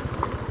for.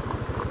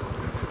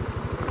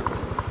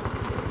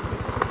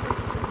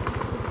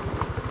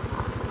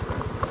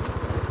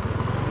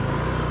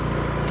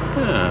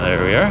 Ah,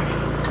 there we are.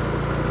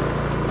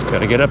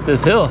 Gotta get up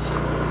this hill.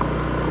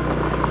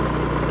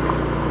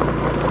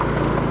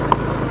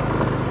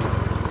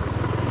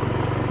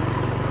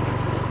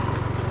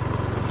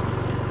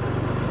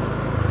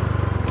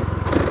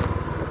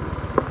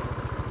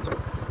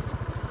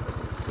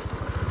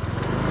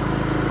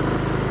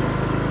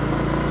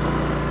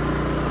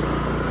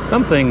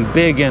 Something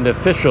big and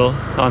official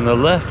on the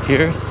left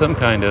here, some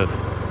kind of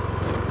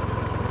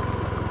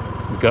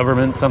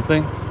government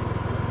something.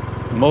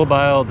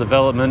 Mobile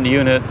Development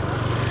Unit,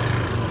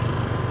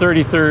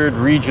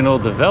 33rd Regional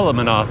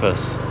Development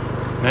Office.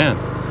 Man,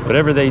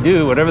 whatever they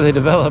do, whatever they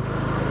develop,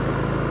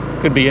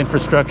 could be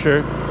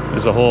infrastructure.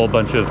 There's a whole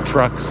bunch of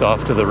trucks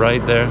off to the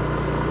right there.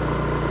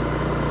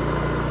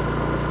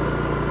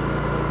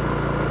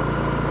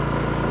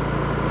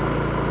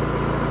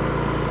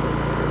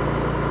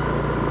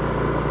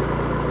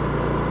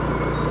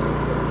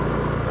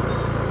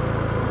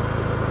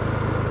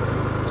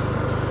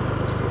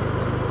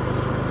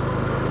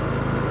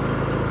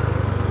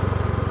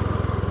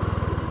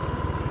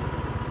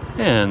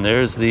 And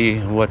there's the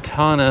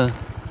Wattana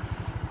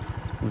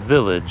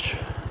Village.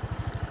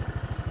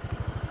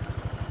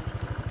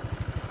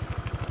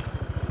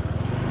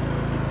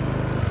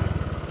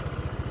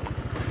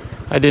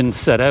 I didn't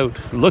set out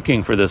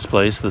looking for this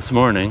place this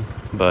morning,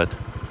 but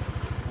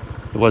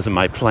it wasn't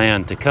my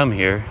plan to come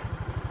here.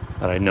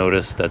 But I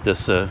noticed that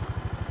this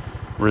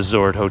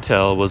resort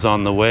hotel was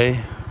on the way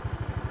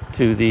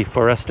to the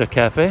Foresta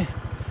Cafe.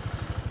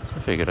 So I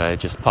figured I'd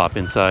just pop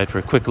inside for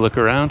a quick look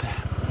around.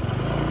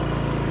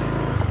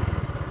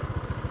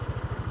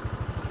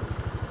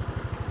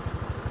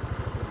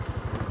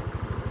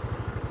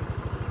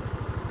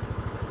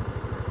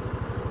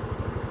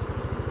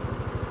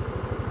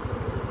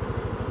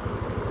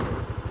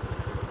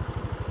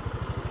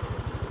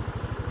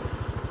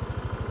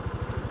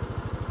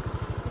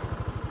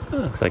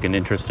 Looks like an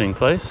interesting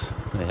place.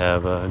 They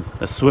have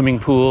a swimming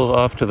pool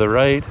off to the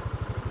right,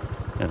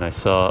 and I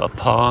saw a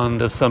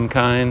pond of some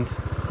kind.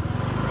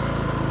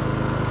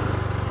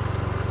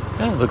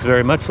 Yeah, it looks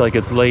very much like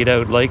it's laid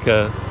out like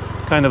a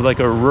kind of like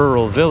a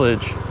rural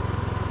village.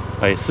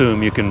 I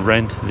assume you can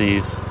rent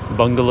these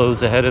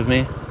bungalows ahead of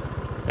me.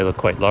 They look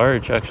quite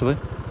large, actually.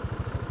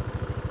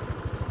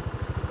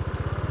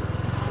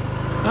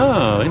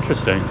 Oh,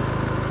 interesting.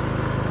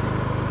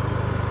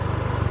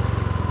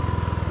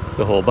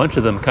 A whole bunch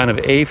of them, kind of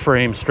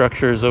A-frame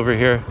structures over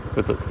here,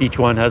 with each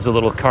one has a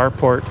little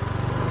carport.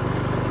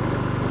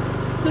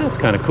 That's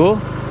kind of cool.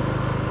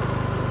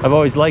 I've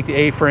always liked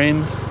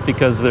A-frames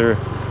because they're,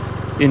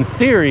 in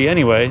theory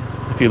anyway,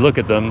 if you look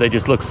at them, they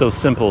just look so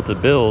simple to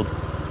build.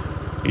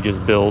 You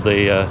just build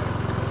a,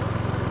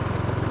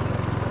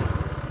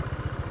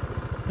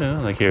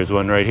 like here's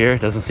one right here.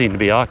 It doesn't seem to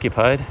be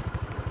occupied,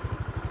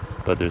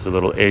 but there's a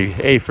little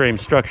A-frame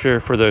structure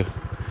for the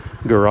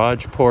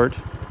garage port.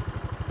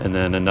 And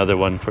then another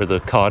one for the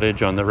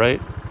cottage on the right.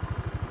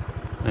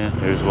 Yeah,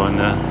 there's one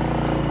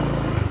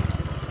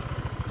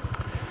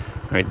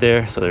right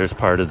there. So there's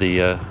part of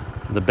the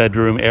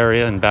bedroom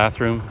area and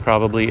bathroom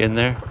probably in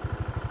there.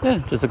 Yeah,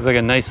 just looks like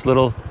a nice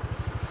little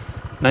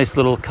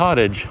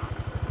cottage.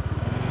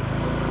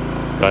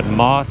 Got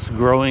moss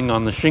growing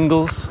on the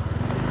shingles.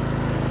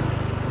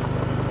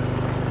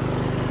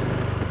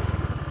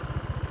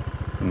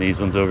 And these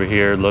ones over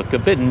here look a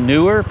bit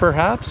newer,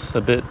 perhaps,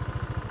 a bit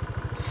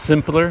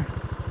simpler.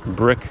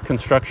 Brick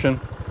construction.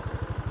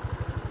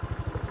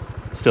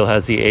 Still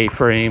has the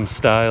A-frame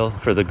style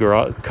for the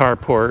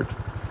carport,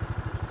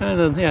 and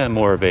then, yeah,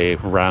 more of a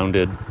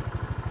rounded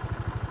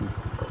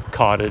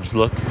cottage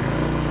look.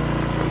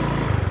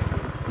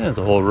 Yeah, there's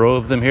a whole row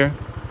of them here.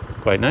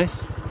 Quite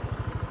nice.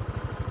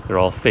 They're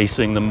all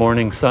facing the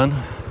morning sun.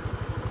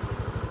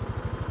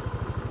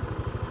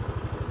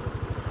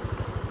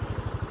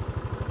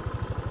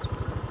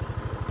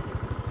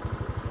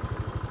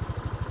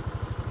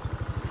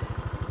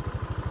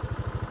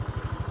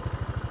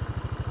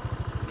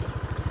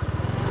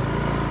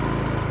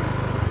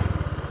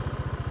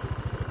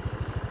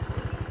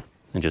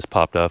 And just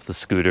popped off the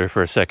scooter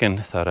for a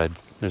second.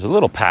 There's a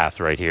little path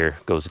right here,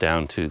 goes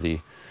down to the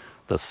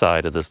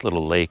side of this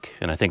little lake,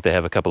 and I think they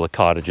have a couple of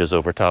cottages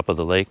over top of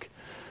the lake.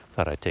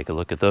 Thought I'd take a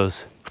look at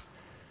those.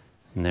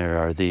 And there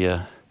are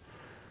the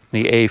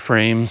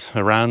A-frames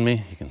around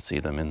me. You can see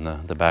them in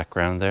the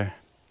background there.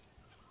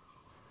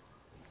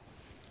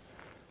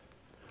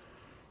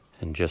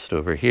 And just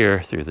over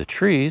here through the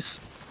trees,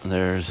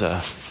 there's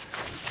a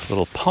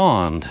little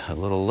pond, a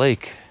little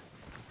lake.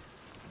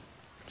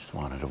 Just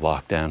wanted to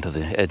walk down to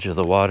the edge of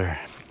the water,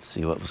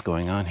 see what was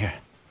going on here.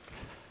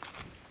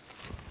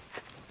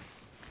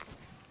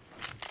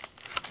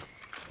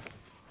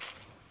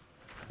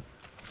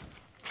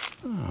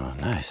 Oh,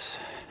 nice.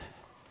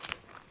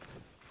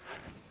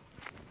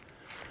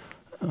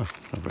 Oh,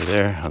 over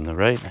there on the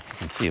right, you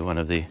can see one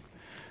of the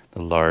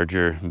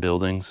larger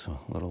buildings,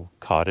 a little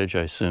cottage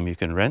I assume you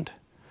can rent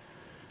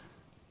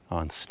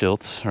on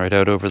stilts right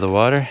out over the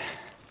water.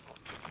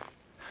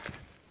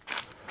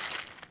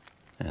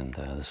 And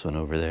this one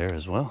over there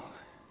as well.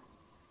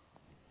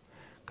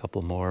 A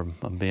couple more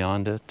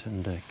beyond it,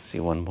 and I can see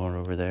one more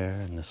over there,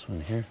 and this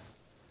one here.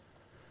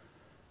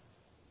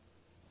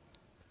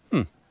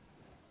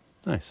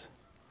 Nice.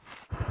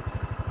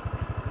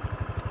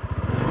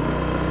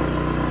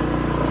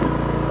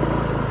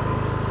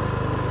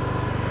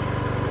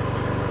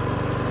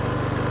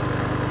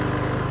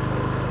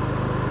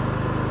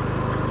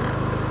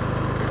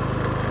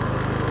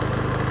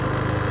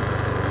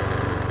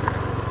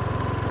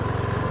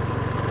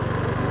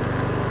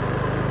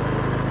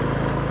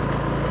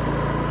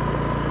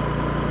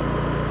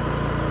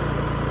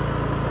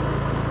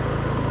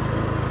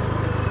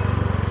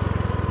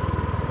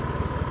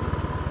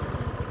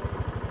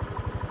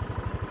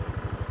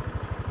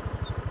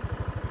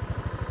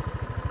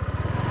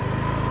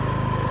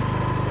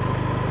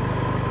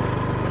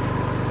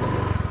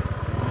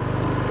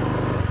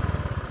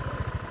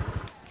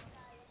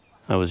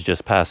 I was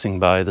just passing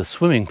by the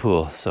swimming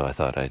pool, so I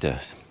thought I'd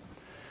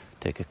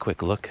take a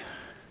quick look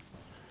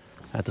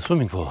at the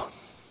swimming pool.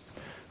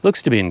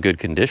 Looks to be in good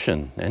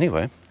condition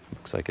anyway.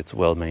 Looks like it's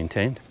well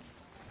maintained.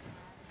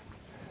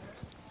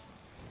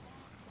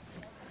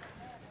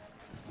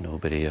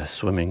 Nobody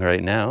swimming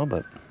right now,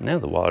 but now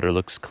the water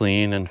looks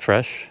clean and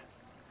fresh.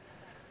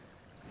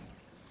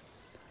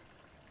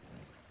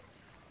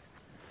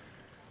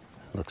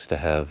 Looks to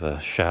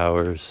have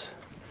showers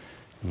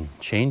and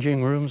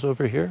changing rooms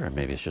over here, or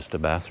maybe it's just a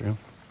bathroom.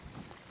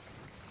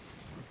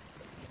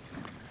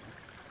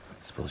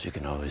 I suppose you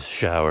can always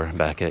shower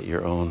back at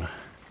your own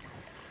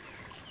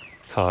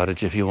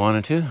cottage if you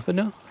wanted to, but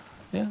no.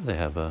 Yeah, they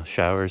have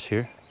showers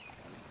here.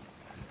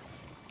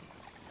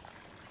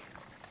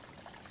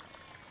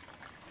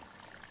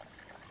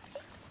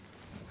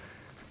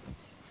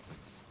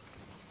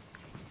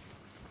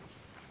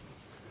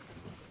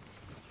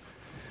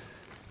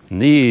 And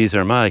these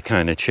are my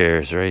kind of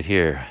chairs right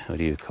here. What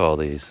do you call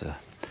these?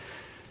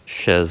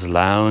 Chaise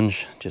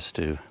lounge, just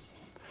to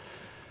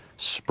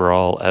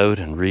sprawl out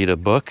and read a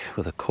book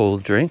with a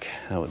cold drink.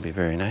 That would be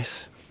very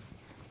nice.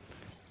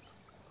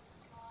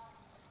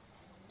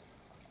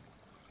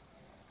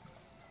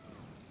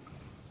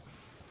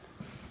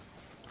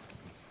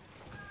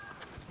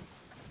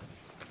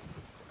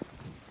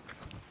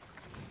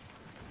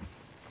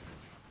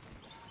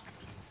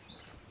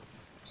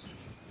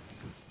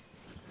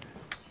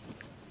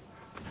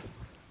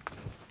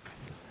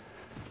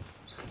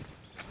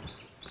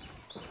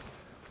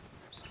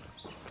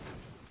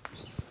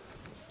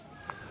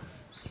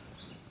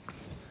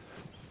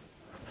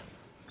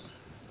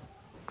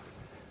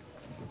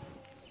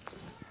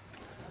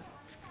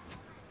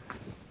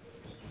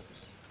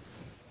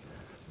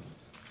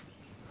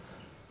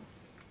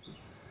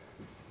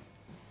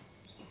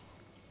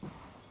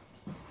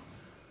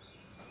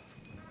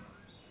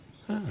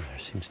 Oh, there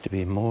seems to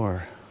be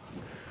more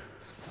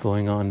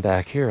going on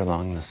back here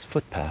along this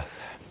footpath.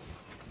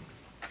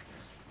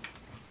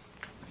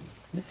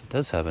 Yeah, it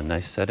does have a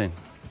nice setting.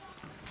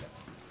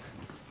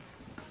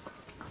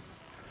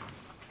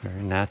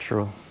 Very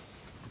natural.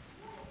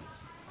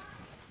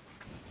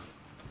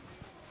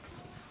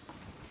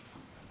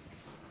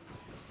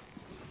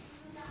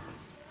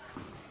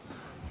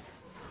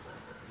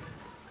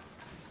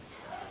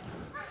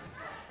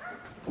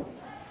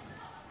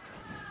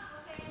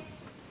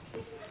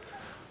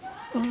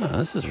 Oh,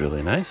 this is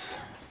really nice.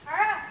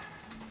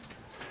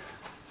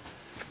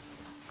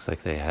 Looks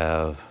like they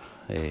have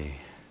an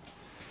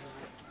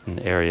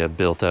area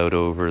built out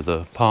over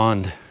the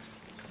pond.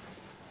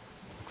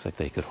 Looks like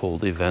they could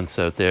hold events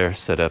out there,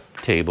 set up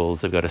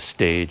tables. They've got a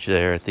stage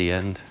there at the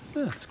end.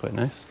 Yeah, that's quite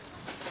nice.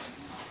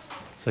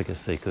 So I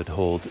guess they could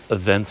hold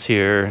events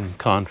here and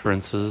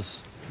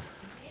conferences,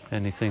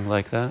 anything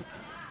like that.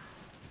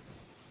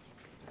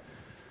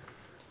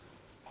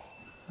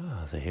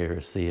 Oh, so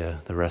here's the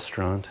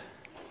restaurant.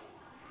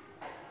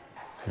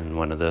 And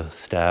one of the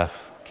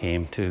staff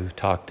came to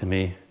talk to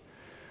me,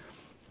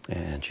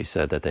 and she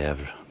said that they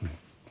have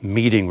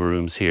meeting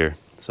rooms here.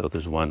 So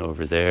there's one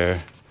over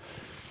there,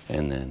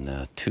 and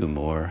then two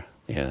more.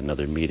 Yeah,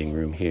 another meeting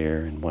room here,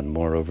 and one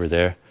more over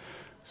there.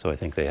 So I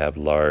think they have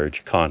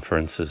large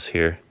conferences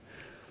here,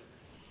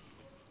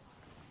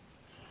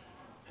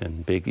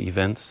 and big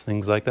events,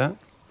 things like that.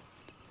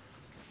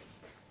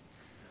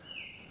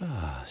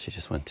 Ah, she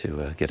just went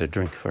to get a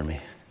drink for me.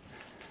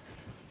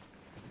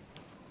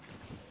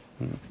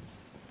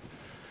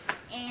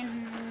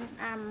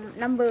 And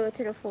number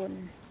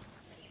telephone.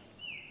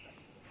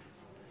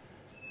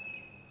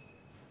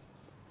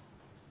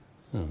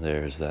 Well,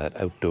 there's that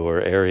outdoor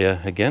area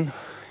again.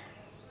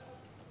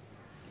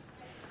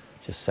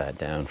 Just sat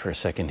down for a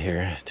second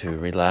here to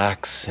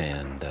relax,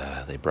 and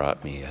they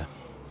brought me a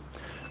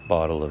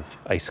bottle of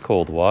ice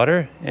cold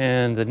water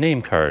and the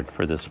name card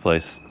for this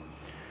place.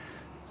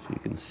 So you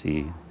can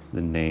see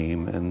the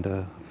name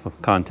and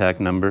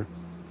contact number.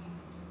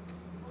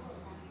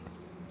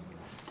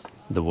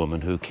 The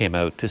woman who came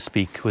out to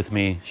speak with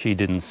me, she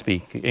didn't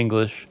speak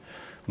English,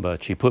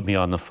 but she put me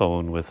on the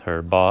phone with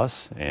her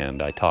boss,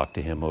 and I talked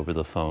to him over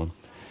the phone.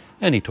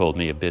 And he told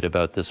me a bit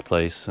about this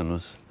place and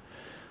was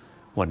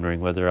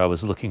wondering whether I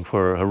was looking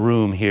for a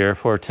room here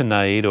for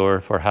tonight or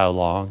for how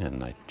long.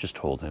 And I just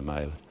told him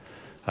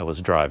I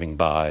was driving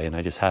by and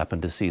I just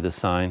happened to see the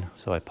sign,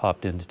 so I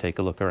popped in to take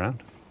a look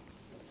around.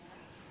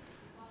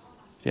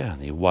 Yeah,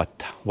 the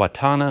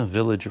Wattana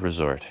Village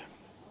Resort.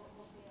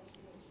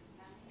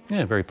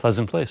 Yeah, very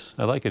pleasant place.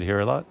 I like it here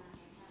a lot.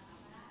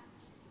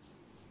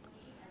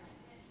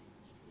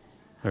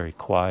 Very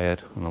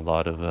quiet and a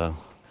lot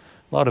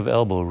of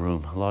elbow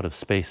room, a lot of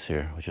space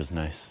here, which is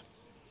nice.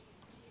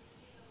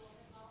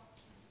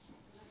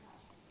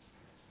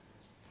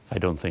 I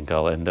don't think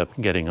I'll end up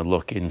getting a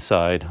look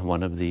inside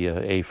one of the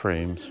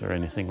A-frames or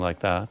anything like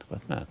that,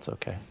 but that's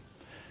okay.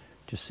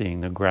 Just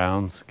seeing the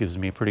grounds gives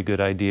me a pretty good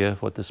idea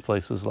of what this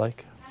place is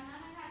like.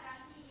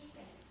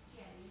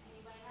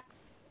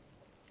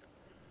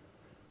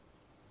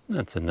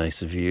 That's a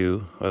nice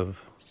view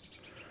of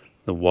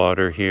the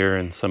water here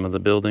and some of the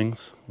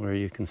buildings where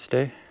you can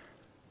stay.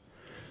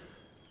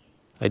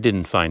 I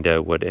didn't find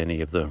out what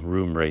any of the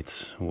room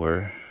rates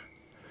were,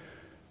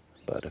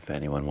 but if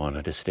anyone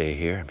wanted to stay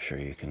here, I'm sure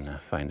you can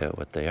find out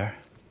what they are.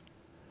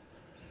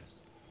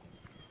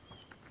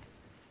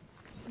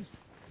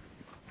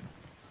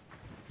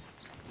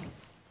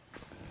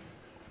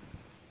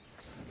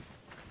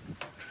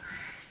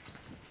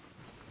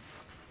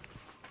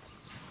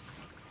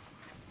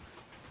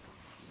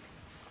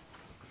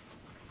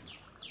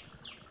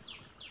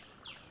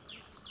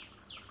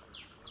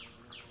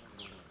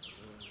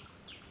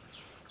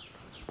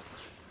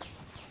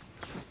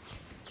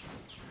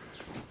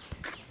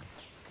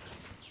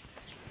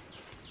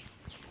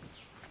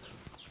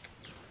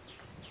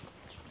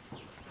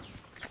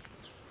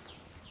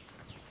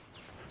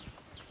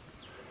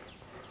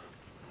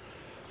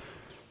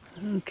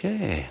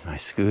 Okay, my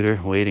scooter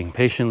waiting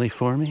patiently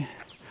for me.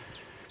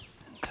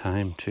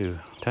 Time to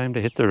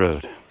hit the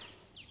road.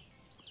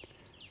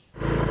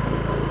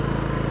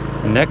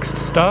 Next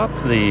stop,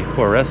 the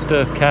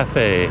Foresta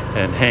Cafe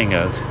and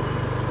Hangout.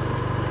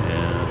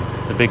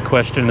 And the big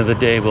question of the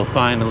day will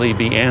finally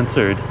be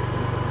answered.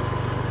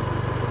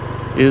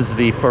 Is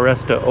the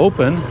Foresta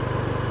open?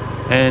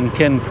 And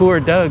can poor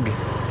Doug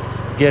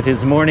get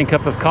his morning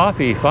cup of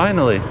coffee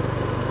finally?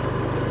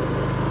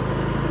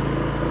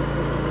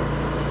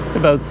 It's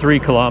about 3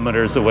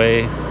 kilometers away.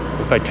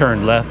 If I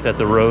turn left at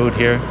the road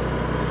here, you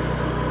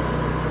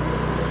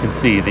can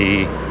see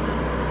the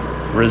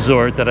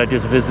resort that I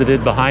just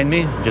visited behind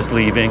me, just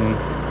leaving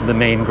the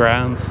main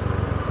grounds.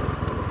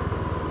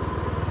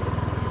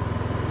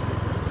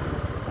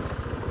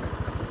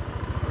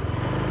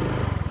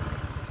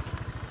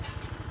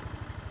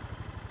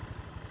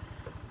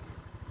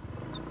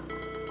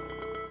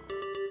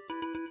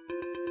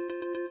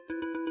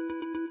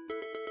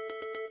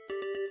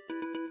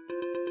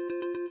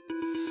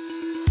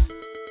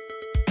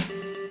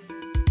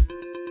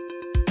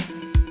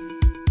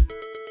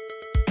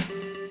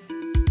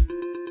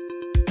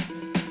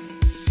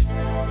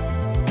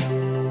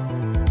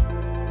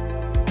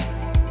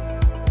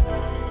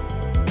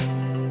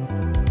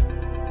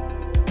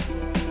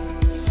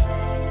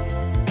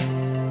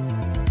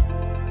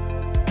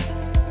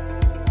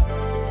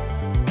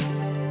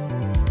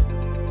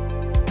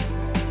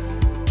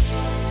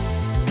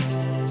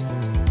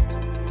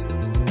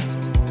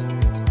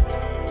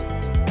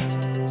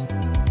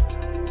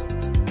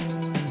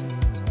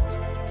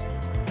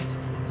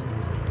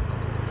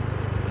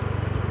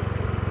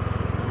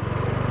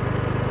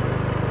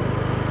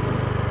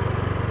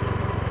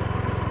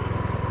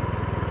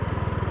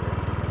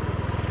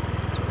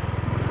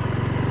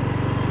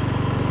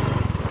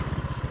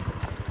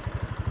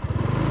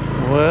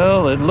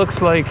 Well, it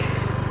looks like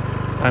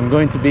I'm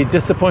going to be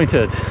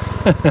disappointed.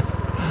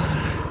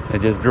 I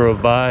just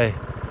drove by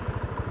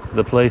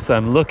the place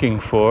I'm looking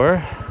for,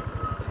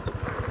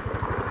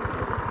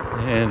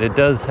 and it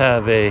does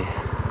have a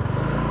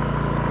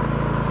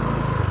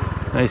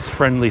nice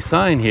friendly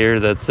sign here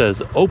that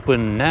says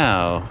open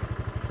now,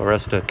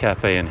 Foresta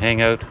Cafe and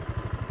Hangout.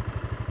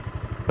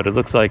 But it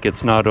looks like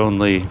it's not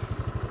only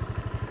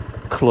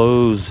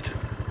closed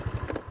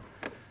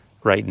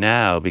right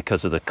now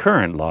because of the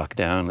current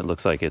lockdown, it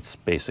looks like it's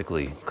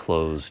basically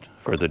closed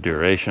for the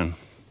duration.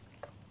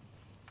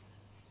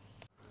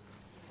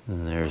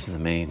 And there's the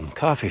main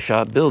coffee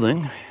shop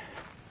building.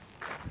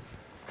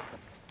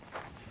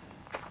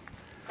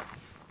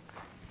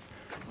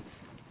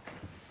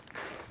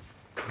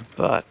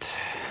 But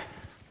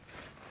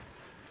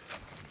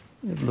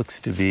it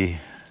looks to be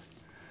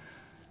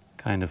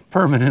kind of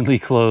permanently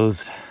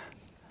closed.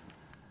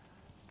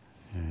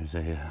 There's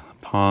a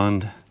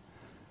pond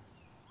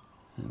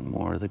and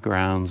more of the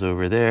grounds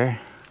over there.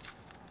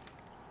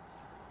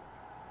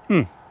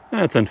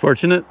 That's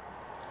unfortunate.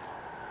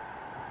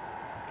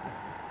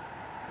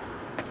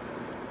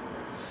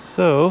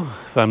 So,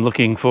 if I'm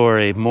looking for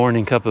a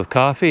morning cup of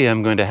coffee,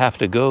 I'm going to have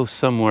to go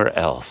somewhere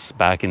else,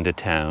 back into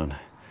town.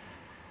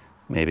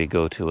 Maybe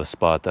go to a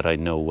spot that I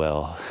know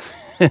well.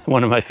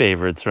 One of my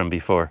favorites from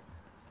before.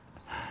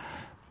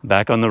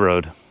 Back on the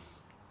road.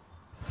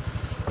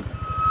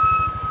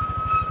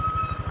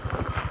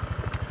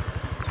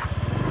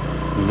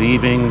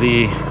 Leaving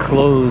the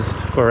closed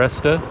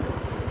Foresta.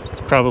 It's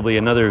probably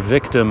another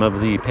victim of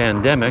the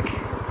pandemic,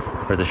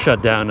 or the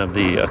shutdown of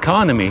the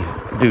economy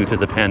due to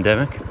the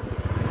pandemic.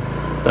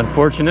 It's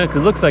unfortunate because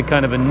it looks like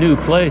kind of a new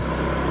place.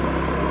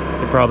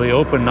 It probably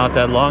opened not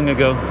that long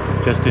ago,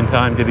 just in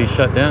time to be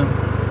shut down.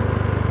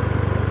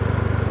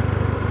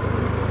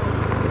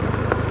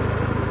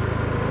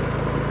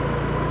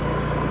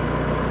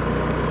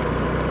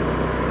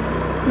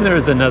 And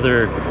there's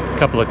another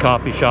couple of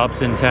coffee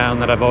shops in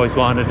town that I've always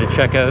wanted to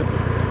check out.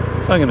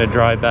 So I'm going to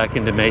drive back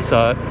into Mae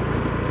Sot,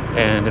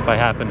 and if I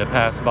happen to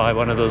pass by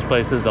one of those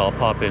places, I'll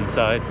pop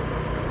inside.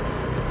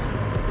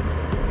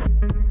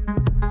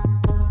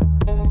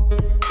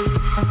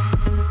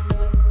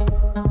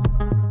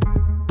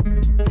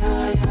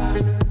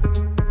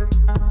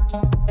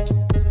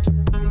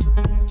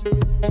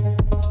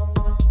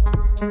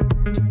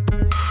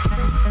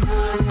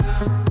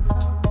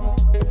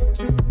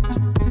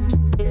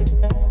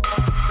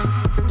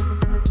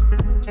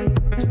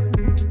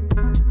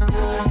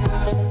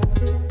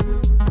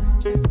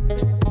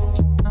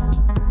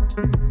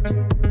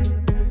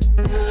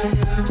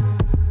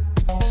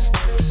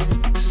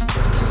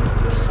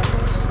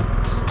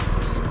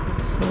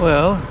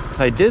 Well,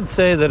 I did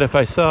say that if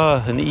I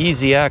saw an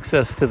easy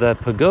access to that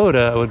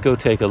pagoda, I would go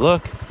take a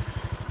look.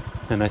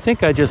 And I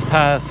think I just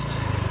passed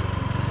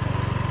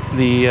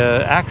the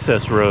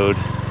access road.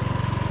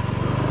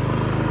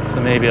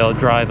 So maybe I'll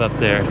drive up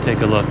there,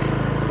 take a look.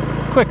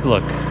 Quick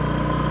look.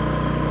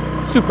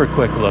 Super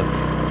quick look.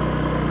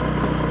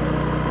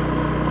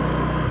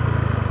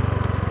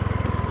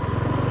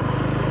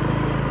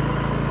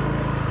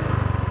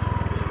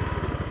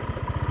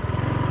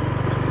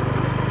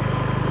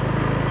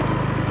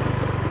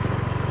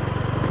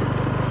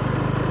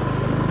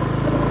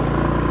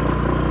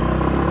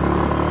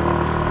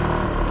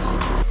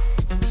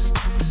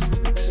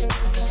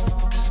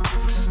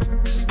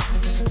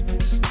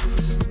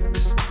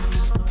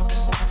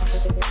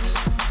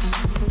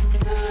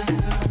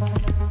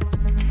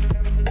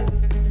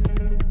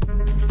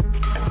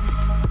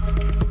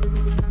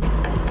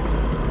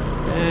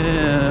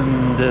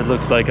 It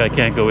looks like I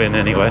can't go in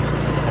anyway.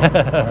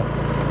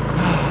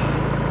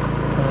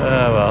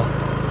 Well.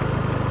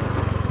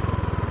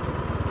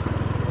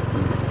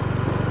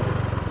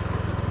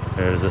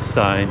 There's a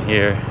sign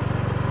here.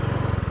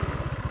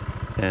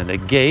 And a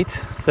gate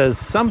says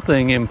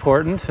something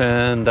important,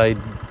 and I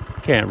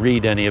can't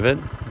read any of it,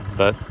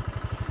 but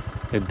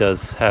it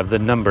does have the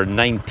number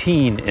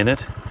 19 in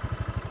it,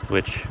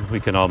 which we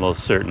can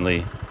almost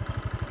certainly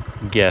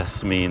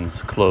guess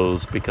means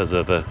closed because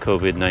of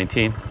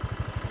COVID-19.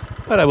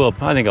 But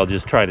I think I'll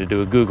just try to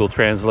do a Google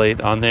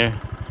Translate on there,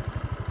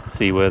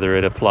 see whether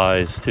it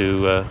applies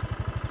to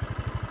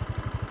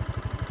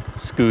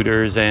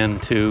scooters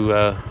and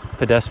to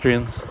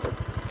pedestrians,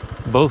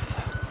 both.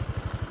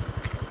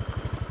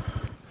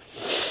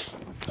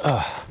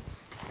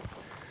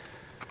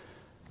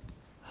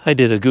 I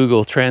did a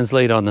Google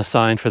Translate on the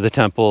sign for the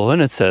temple,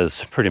 and it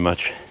says pretty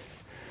much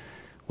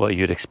what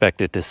you'd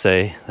expect it to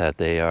say, that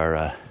they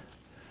are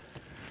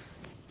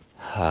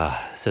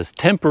says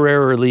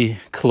temporarily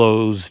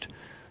closed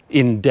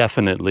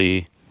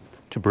indefinitely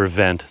to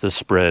prevent the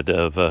spread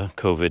of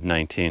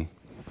COVID-19.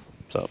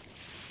 So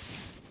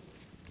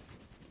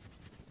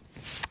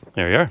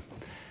there you are,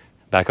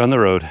 back on the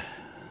road,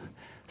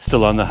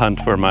 still on the hunt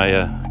for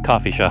my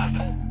coffee shop.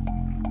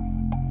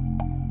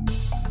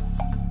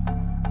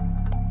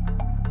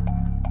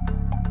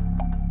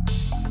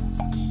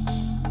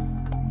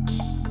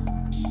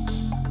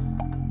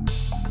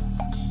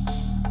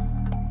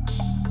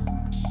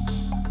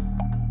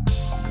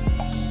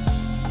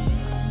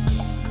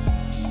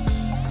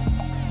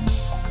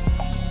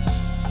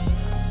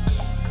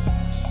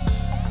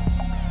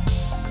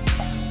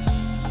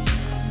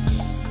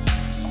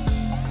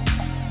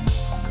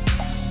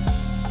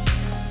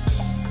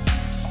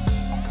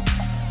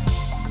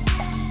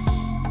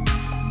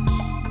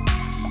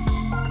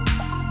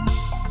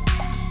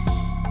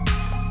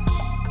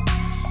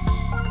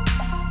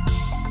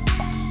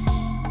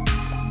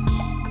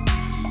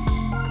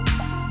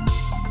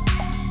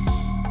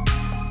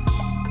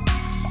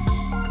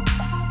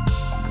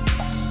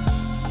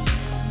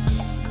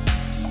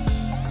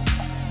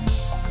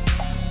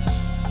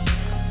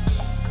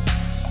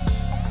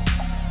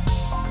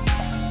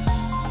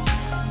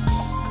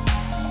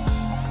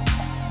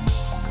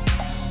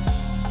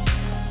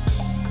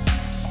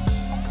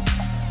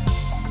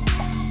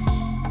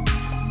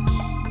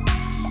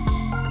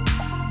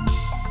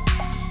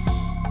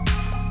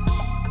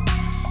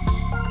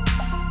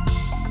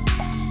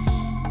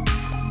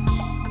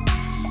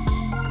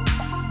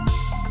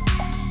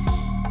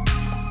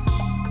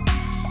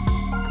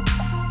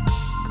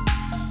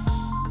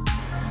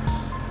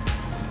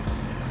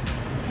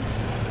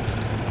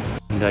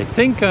 And I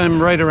think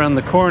I'm right around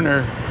the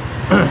corner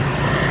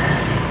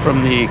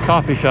from the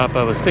coffee shop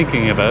I was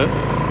thinking about.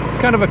 It's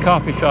kind of a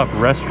coffee shop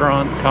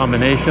restaurant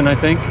combination, I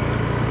think.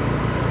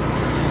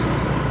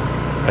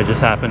 I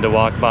just happened to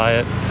walk by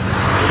it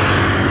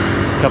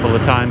a couple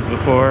of times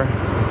before.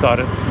 Thought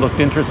it looked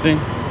interesting.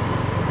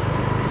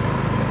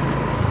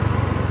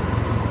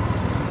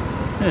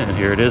 And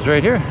here it is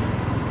right here.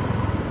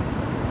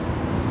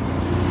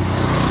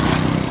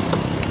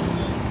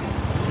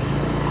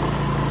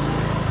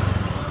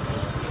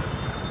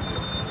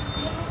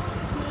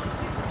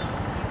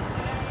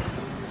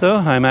 So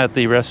I'm at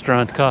the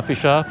restaurant coffee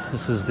shop.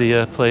 This is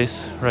the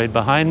place right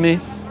behind me.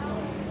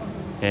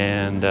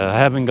 And I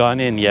haven't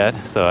gone in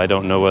yet, so I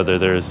don't know whether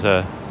there's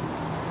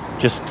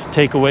just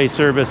takeaway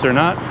service or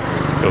not.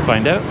 Let's go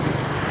find out.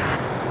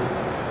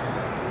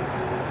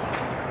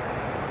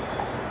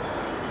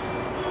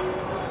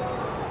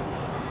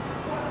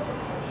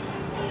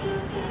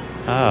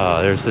 Ah,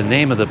 there's the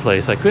name of the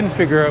place. I couldn't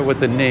figure out what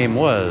the name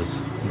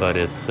was, but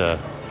it's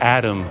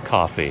Adam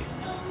Coffee.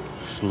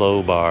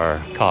 Slow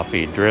bar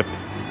coffee drip.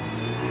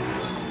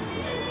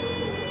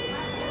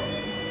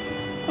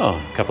 Oh,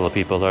 a couple of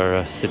people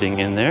are sitting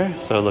in there,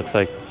 so it looks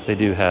like they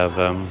do have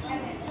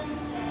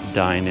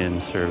dine-in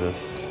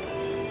service.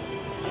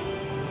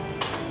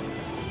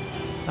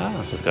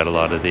 Ah, so it's got a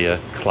lot of the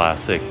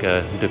classic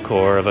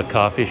decor of a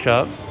coffee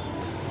shop.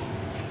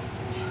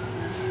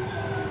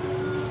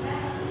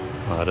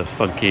 A lot of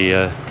funky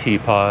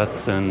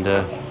teapots and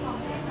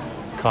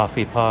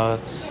coffee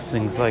pots,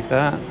 things like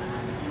that.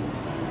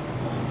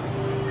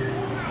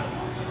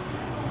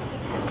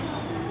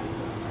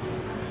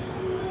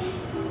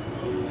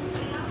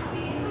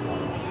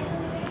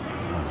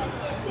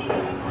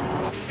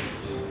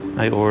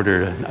 I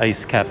ordered an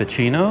iced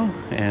cappuccino,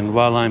 and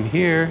while I'm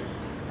here,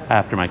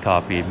 after my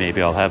coffee, maybe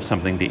I'll have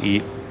something to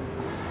eat.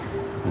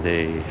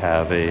 They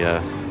have a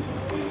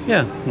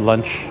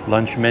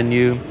lunch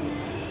menu,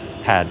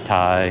 pad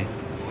thai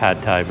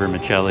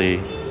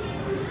vermicelli,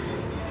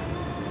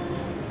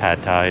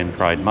 pad thai and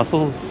fried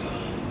mussels,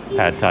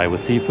 pad thai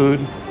with seafood.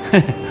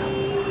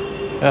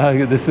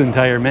 This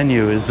entire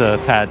menu is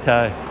pad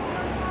thai,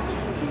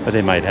 but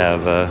they might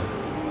have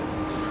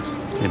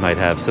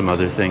some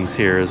other things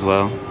here as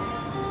well.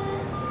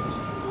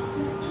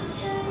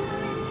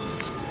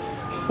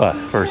 But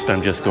first,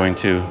 I'm just going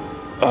to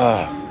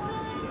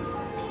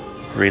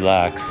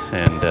relax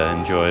and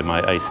enjoy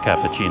my iced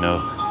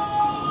cappuccino.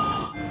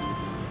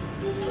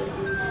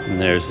 And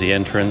there's the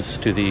entrance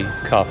to the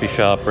coffee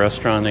shop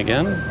restaurant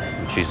again.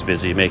 She's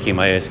busy making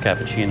my iced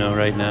cappuccino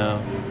right now.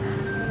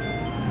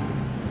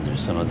 And there's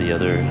some of the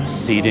other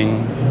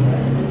seating.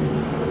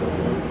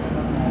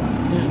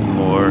 And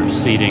more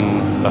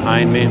seating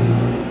behind me.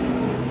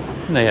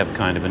 And they have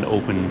kind of an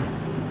open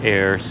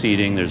air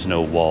seating. There's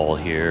no wall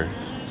here,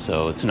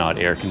 so it's not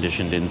air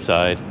conditioned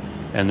inside.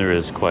 And there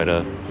is quite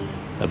a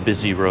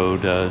busy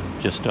road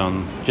just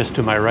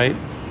to my right.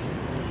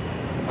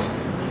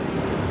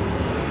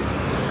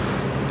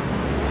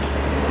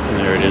 And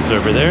there it is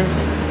over there.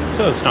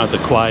 So it's not the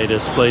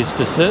quietest place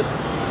to sit.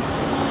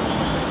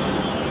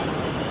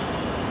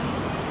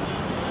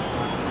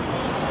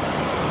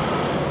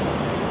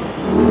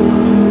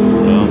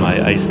 So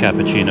my iced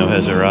cappuccino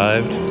has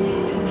arrived.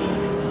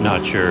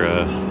 Not sure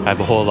I have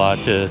a whole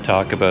lot to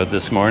talk about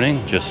this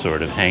morning, just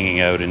sort of hanging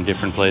out in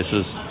different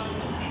places.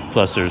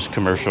 Plus there's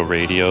commercial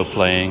radio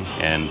playing,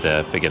 and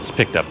if it gets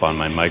picked up on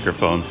my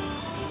microphone,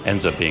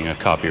 ends up being a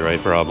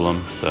copyright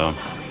problem. So I'm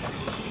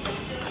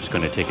just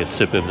going to take a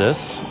sip of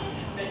this.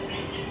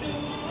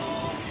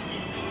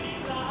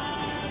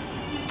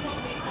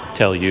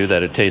 Tell you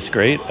that it tastes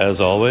great,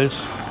 as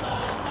always.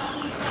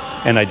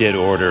 And I did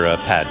order a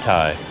pad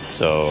thai,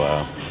 so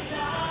I'm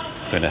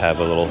going to have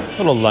a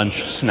little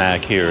lunch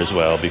snack here as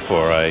well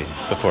before I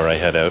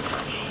head out.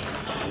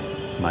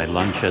 My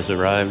lunch has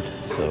arrived,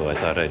 so I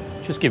thought I'd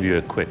just give you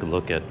a quick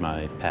look at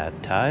my pad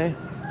thai.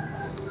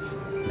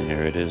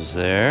 There it is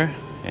there,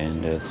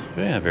 and it's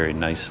very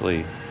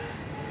nicely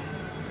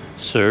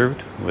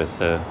served with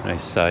a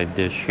nice side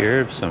dish here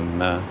of some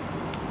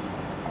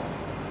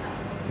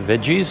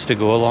veggies to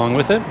go along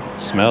with it. It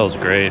smells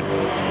great.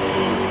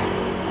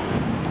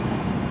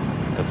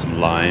 Got some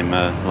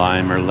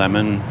lime or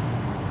lemon.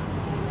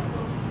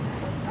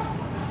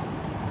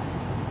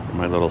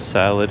 My little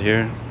salad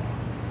here.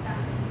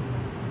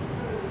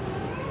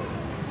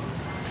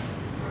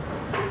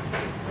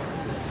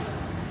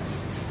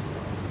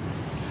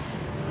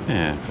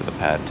 And for the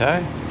pad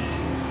thai.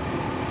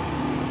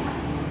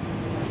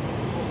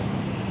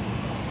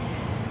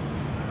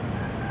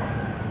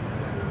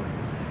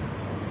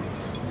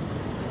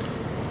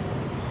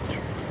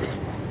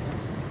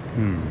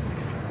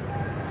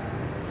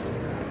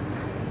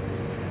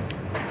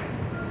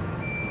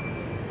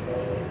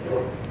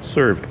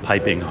 Served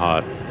piping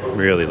hot.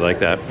 Really like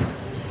that.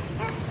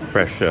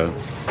 Fresh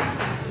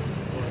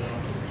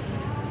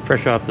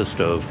off the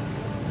stove.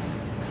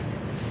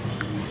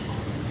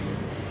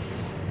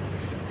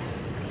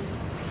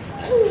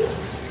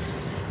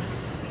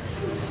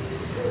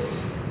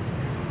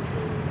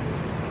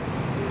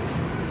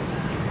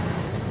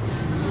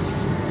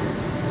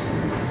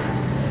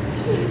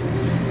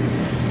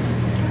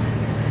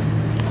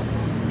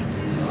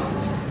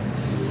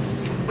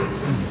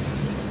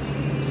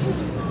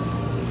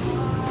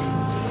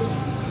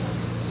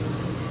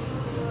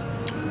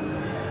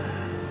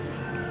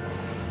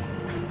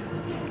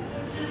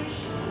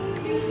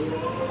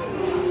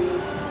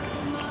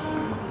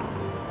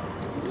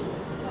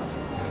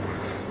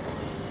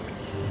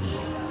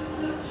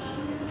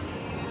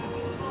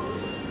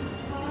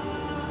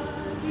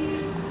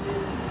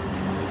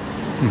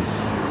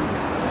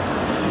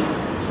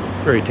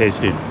 Very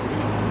tasty.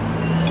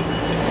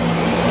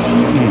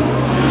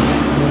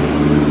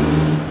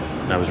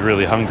 I was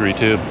really hungry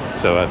too,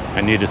 so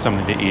I needed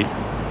something to eat.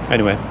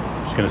 Anyway,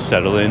 just gonna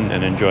settle in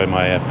and enjoy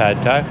my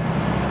pad thai.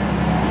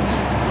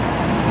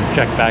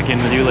 Check back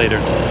in with you later.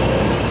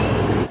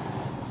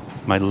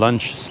 My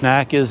lunch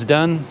snack is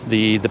done.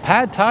 The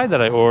pad thai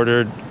that I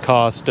ordered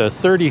cost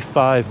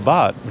 35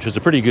 baht, which is a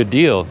pretty good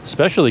deal,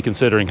 especially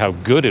considering how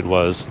good it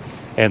was.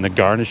 And the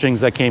garnishings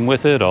that came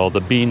with it, all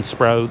the bean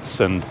sprouts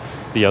and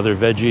the other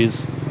veggies.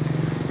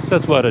 So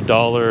that's what,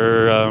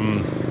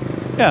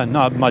 $1, yeah,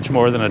 not much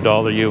more than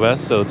 $1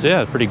 US. So it's,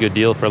 yeah, a pretty good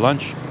deal for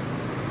lunch.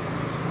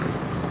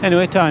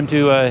 Anyway, time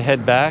to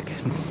head back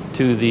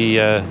to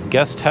the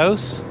guest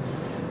house.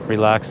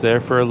 Relax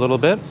there for a little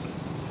bit.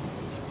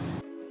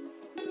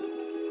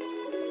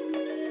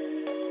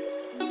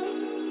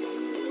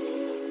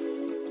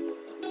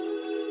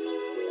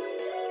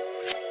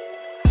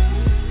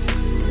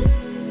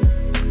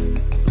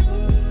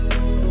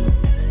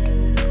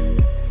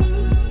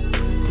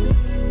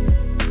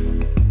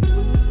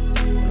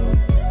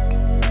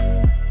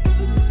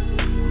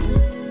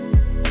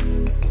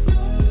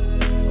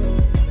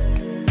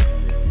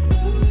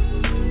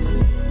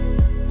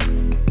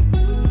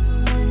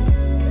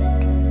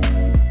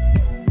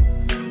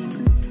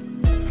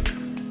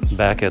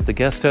 Back at the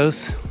guest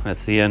house.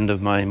 That's the end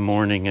of my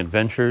morning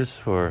adventures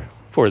for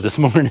this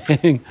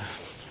morning.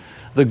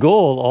 The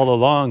goal all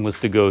along was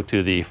to go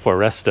to the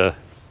Foresta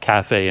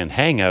Cafe and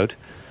Hangout,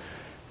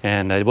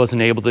 and I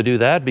wasn't able to do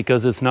that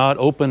because it's not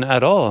open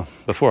at all.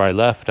 Before I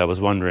left, I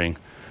was wondering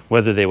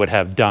whether they would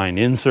have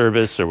dine-in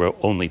service or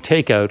only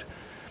takeout.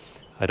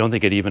 I don't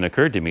think it even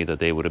occurred to me that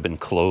they would have been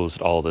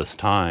closed all this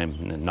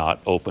time and not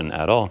open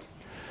at all.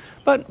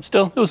 But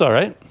still, it was all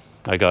right.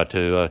 I got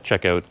to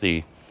check out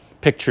the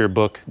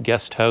Picturebook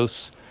Guest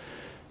House,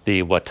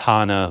 the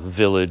Wattana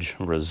Village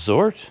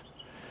Resort,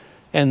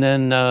 and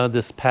then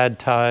this pad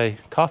thai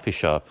coffee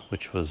shop,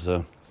 which was,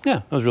 yeah,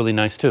 it was really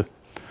nice too.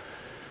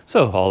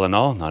 So all in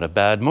all, not a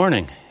bad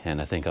morning,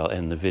 and I think I'll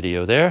end the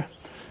video there.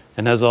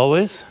 And as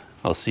always,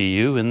 I'll see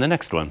you in the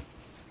next one.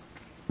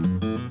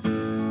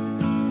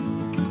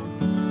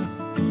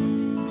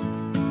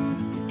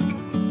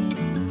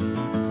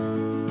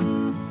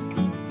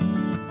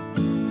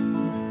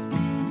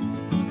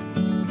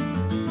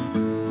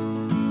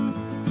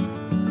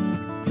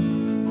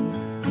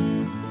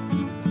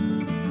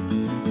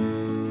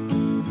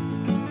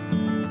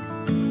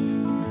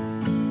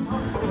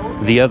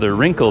 The other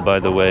wrinkle, by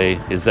the way,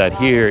 is that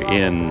here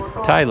in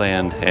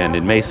Thailand and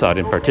in Mae Sot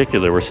in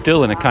particular, we're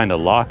still in a kind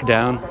of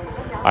lockdown.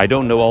 I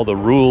don't know all the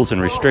rules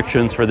and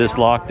restrictions for this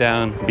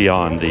lockdown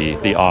beyond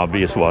the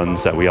obvious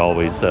ones that we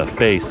always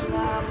face.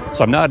 So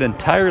I'm not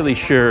entirely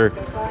sure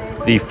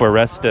the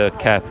Foresta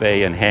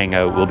Cafe and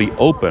Hangout will be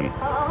open,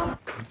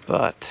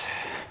 but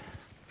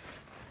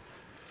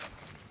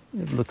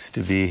it looks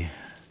to be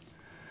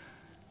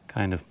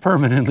kind of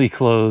permanently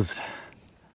closed.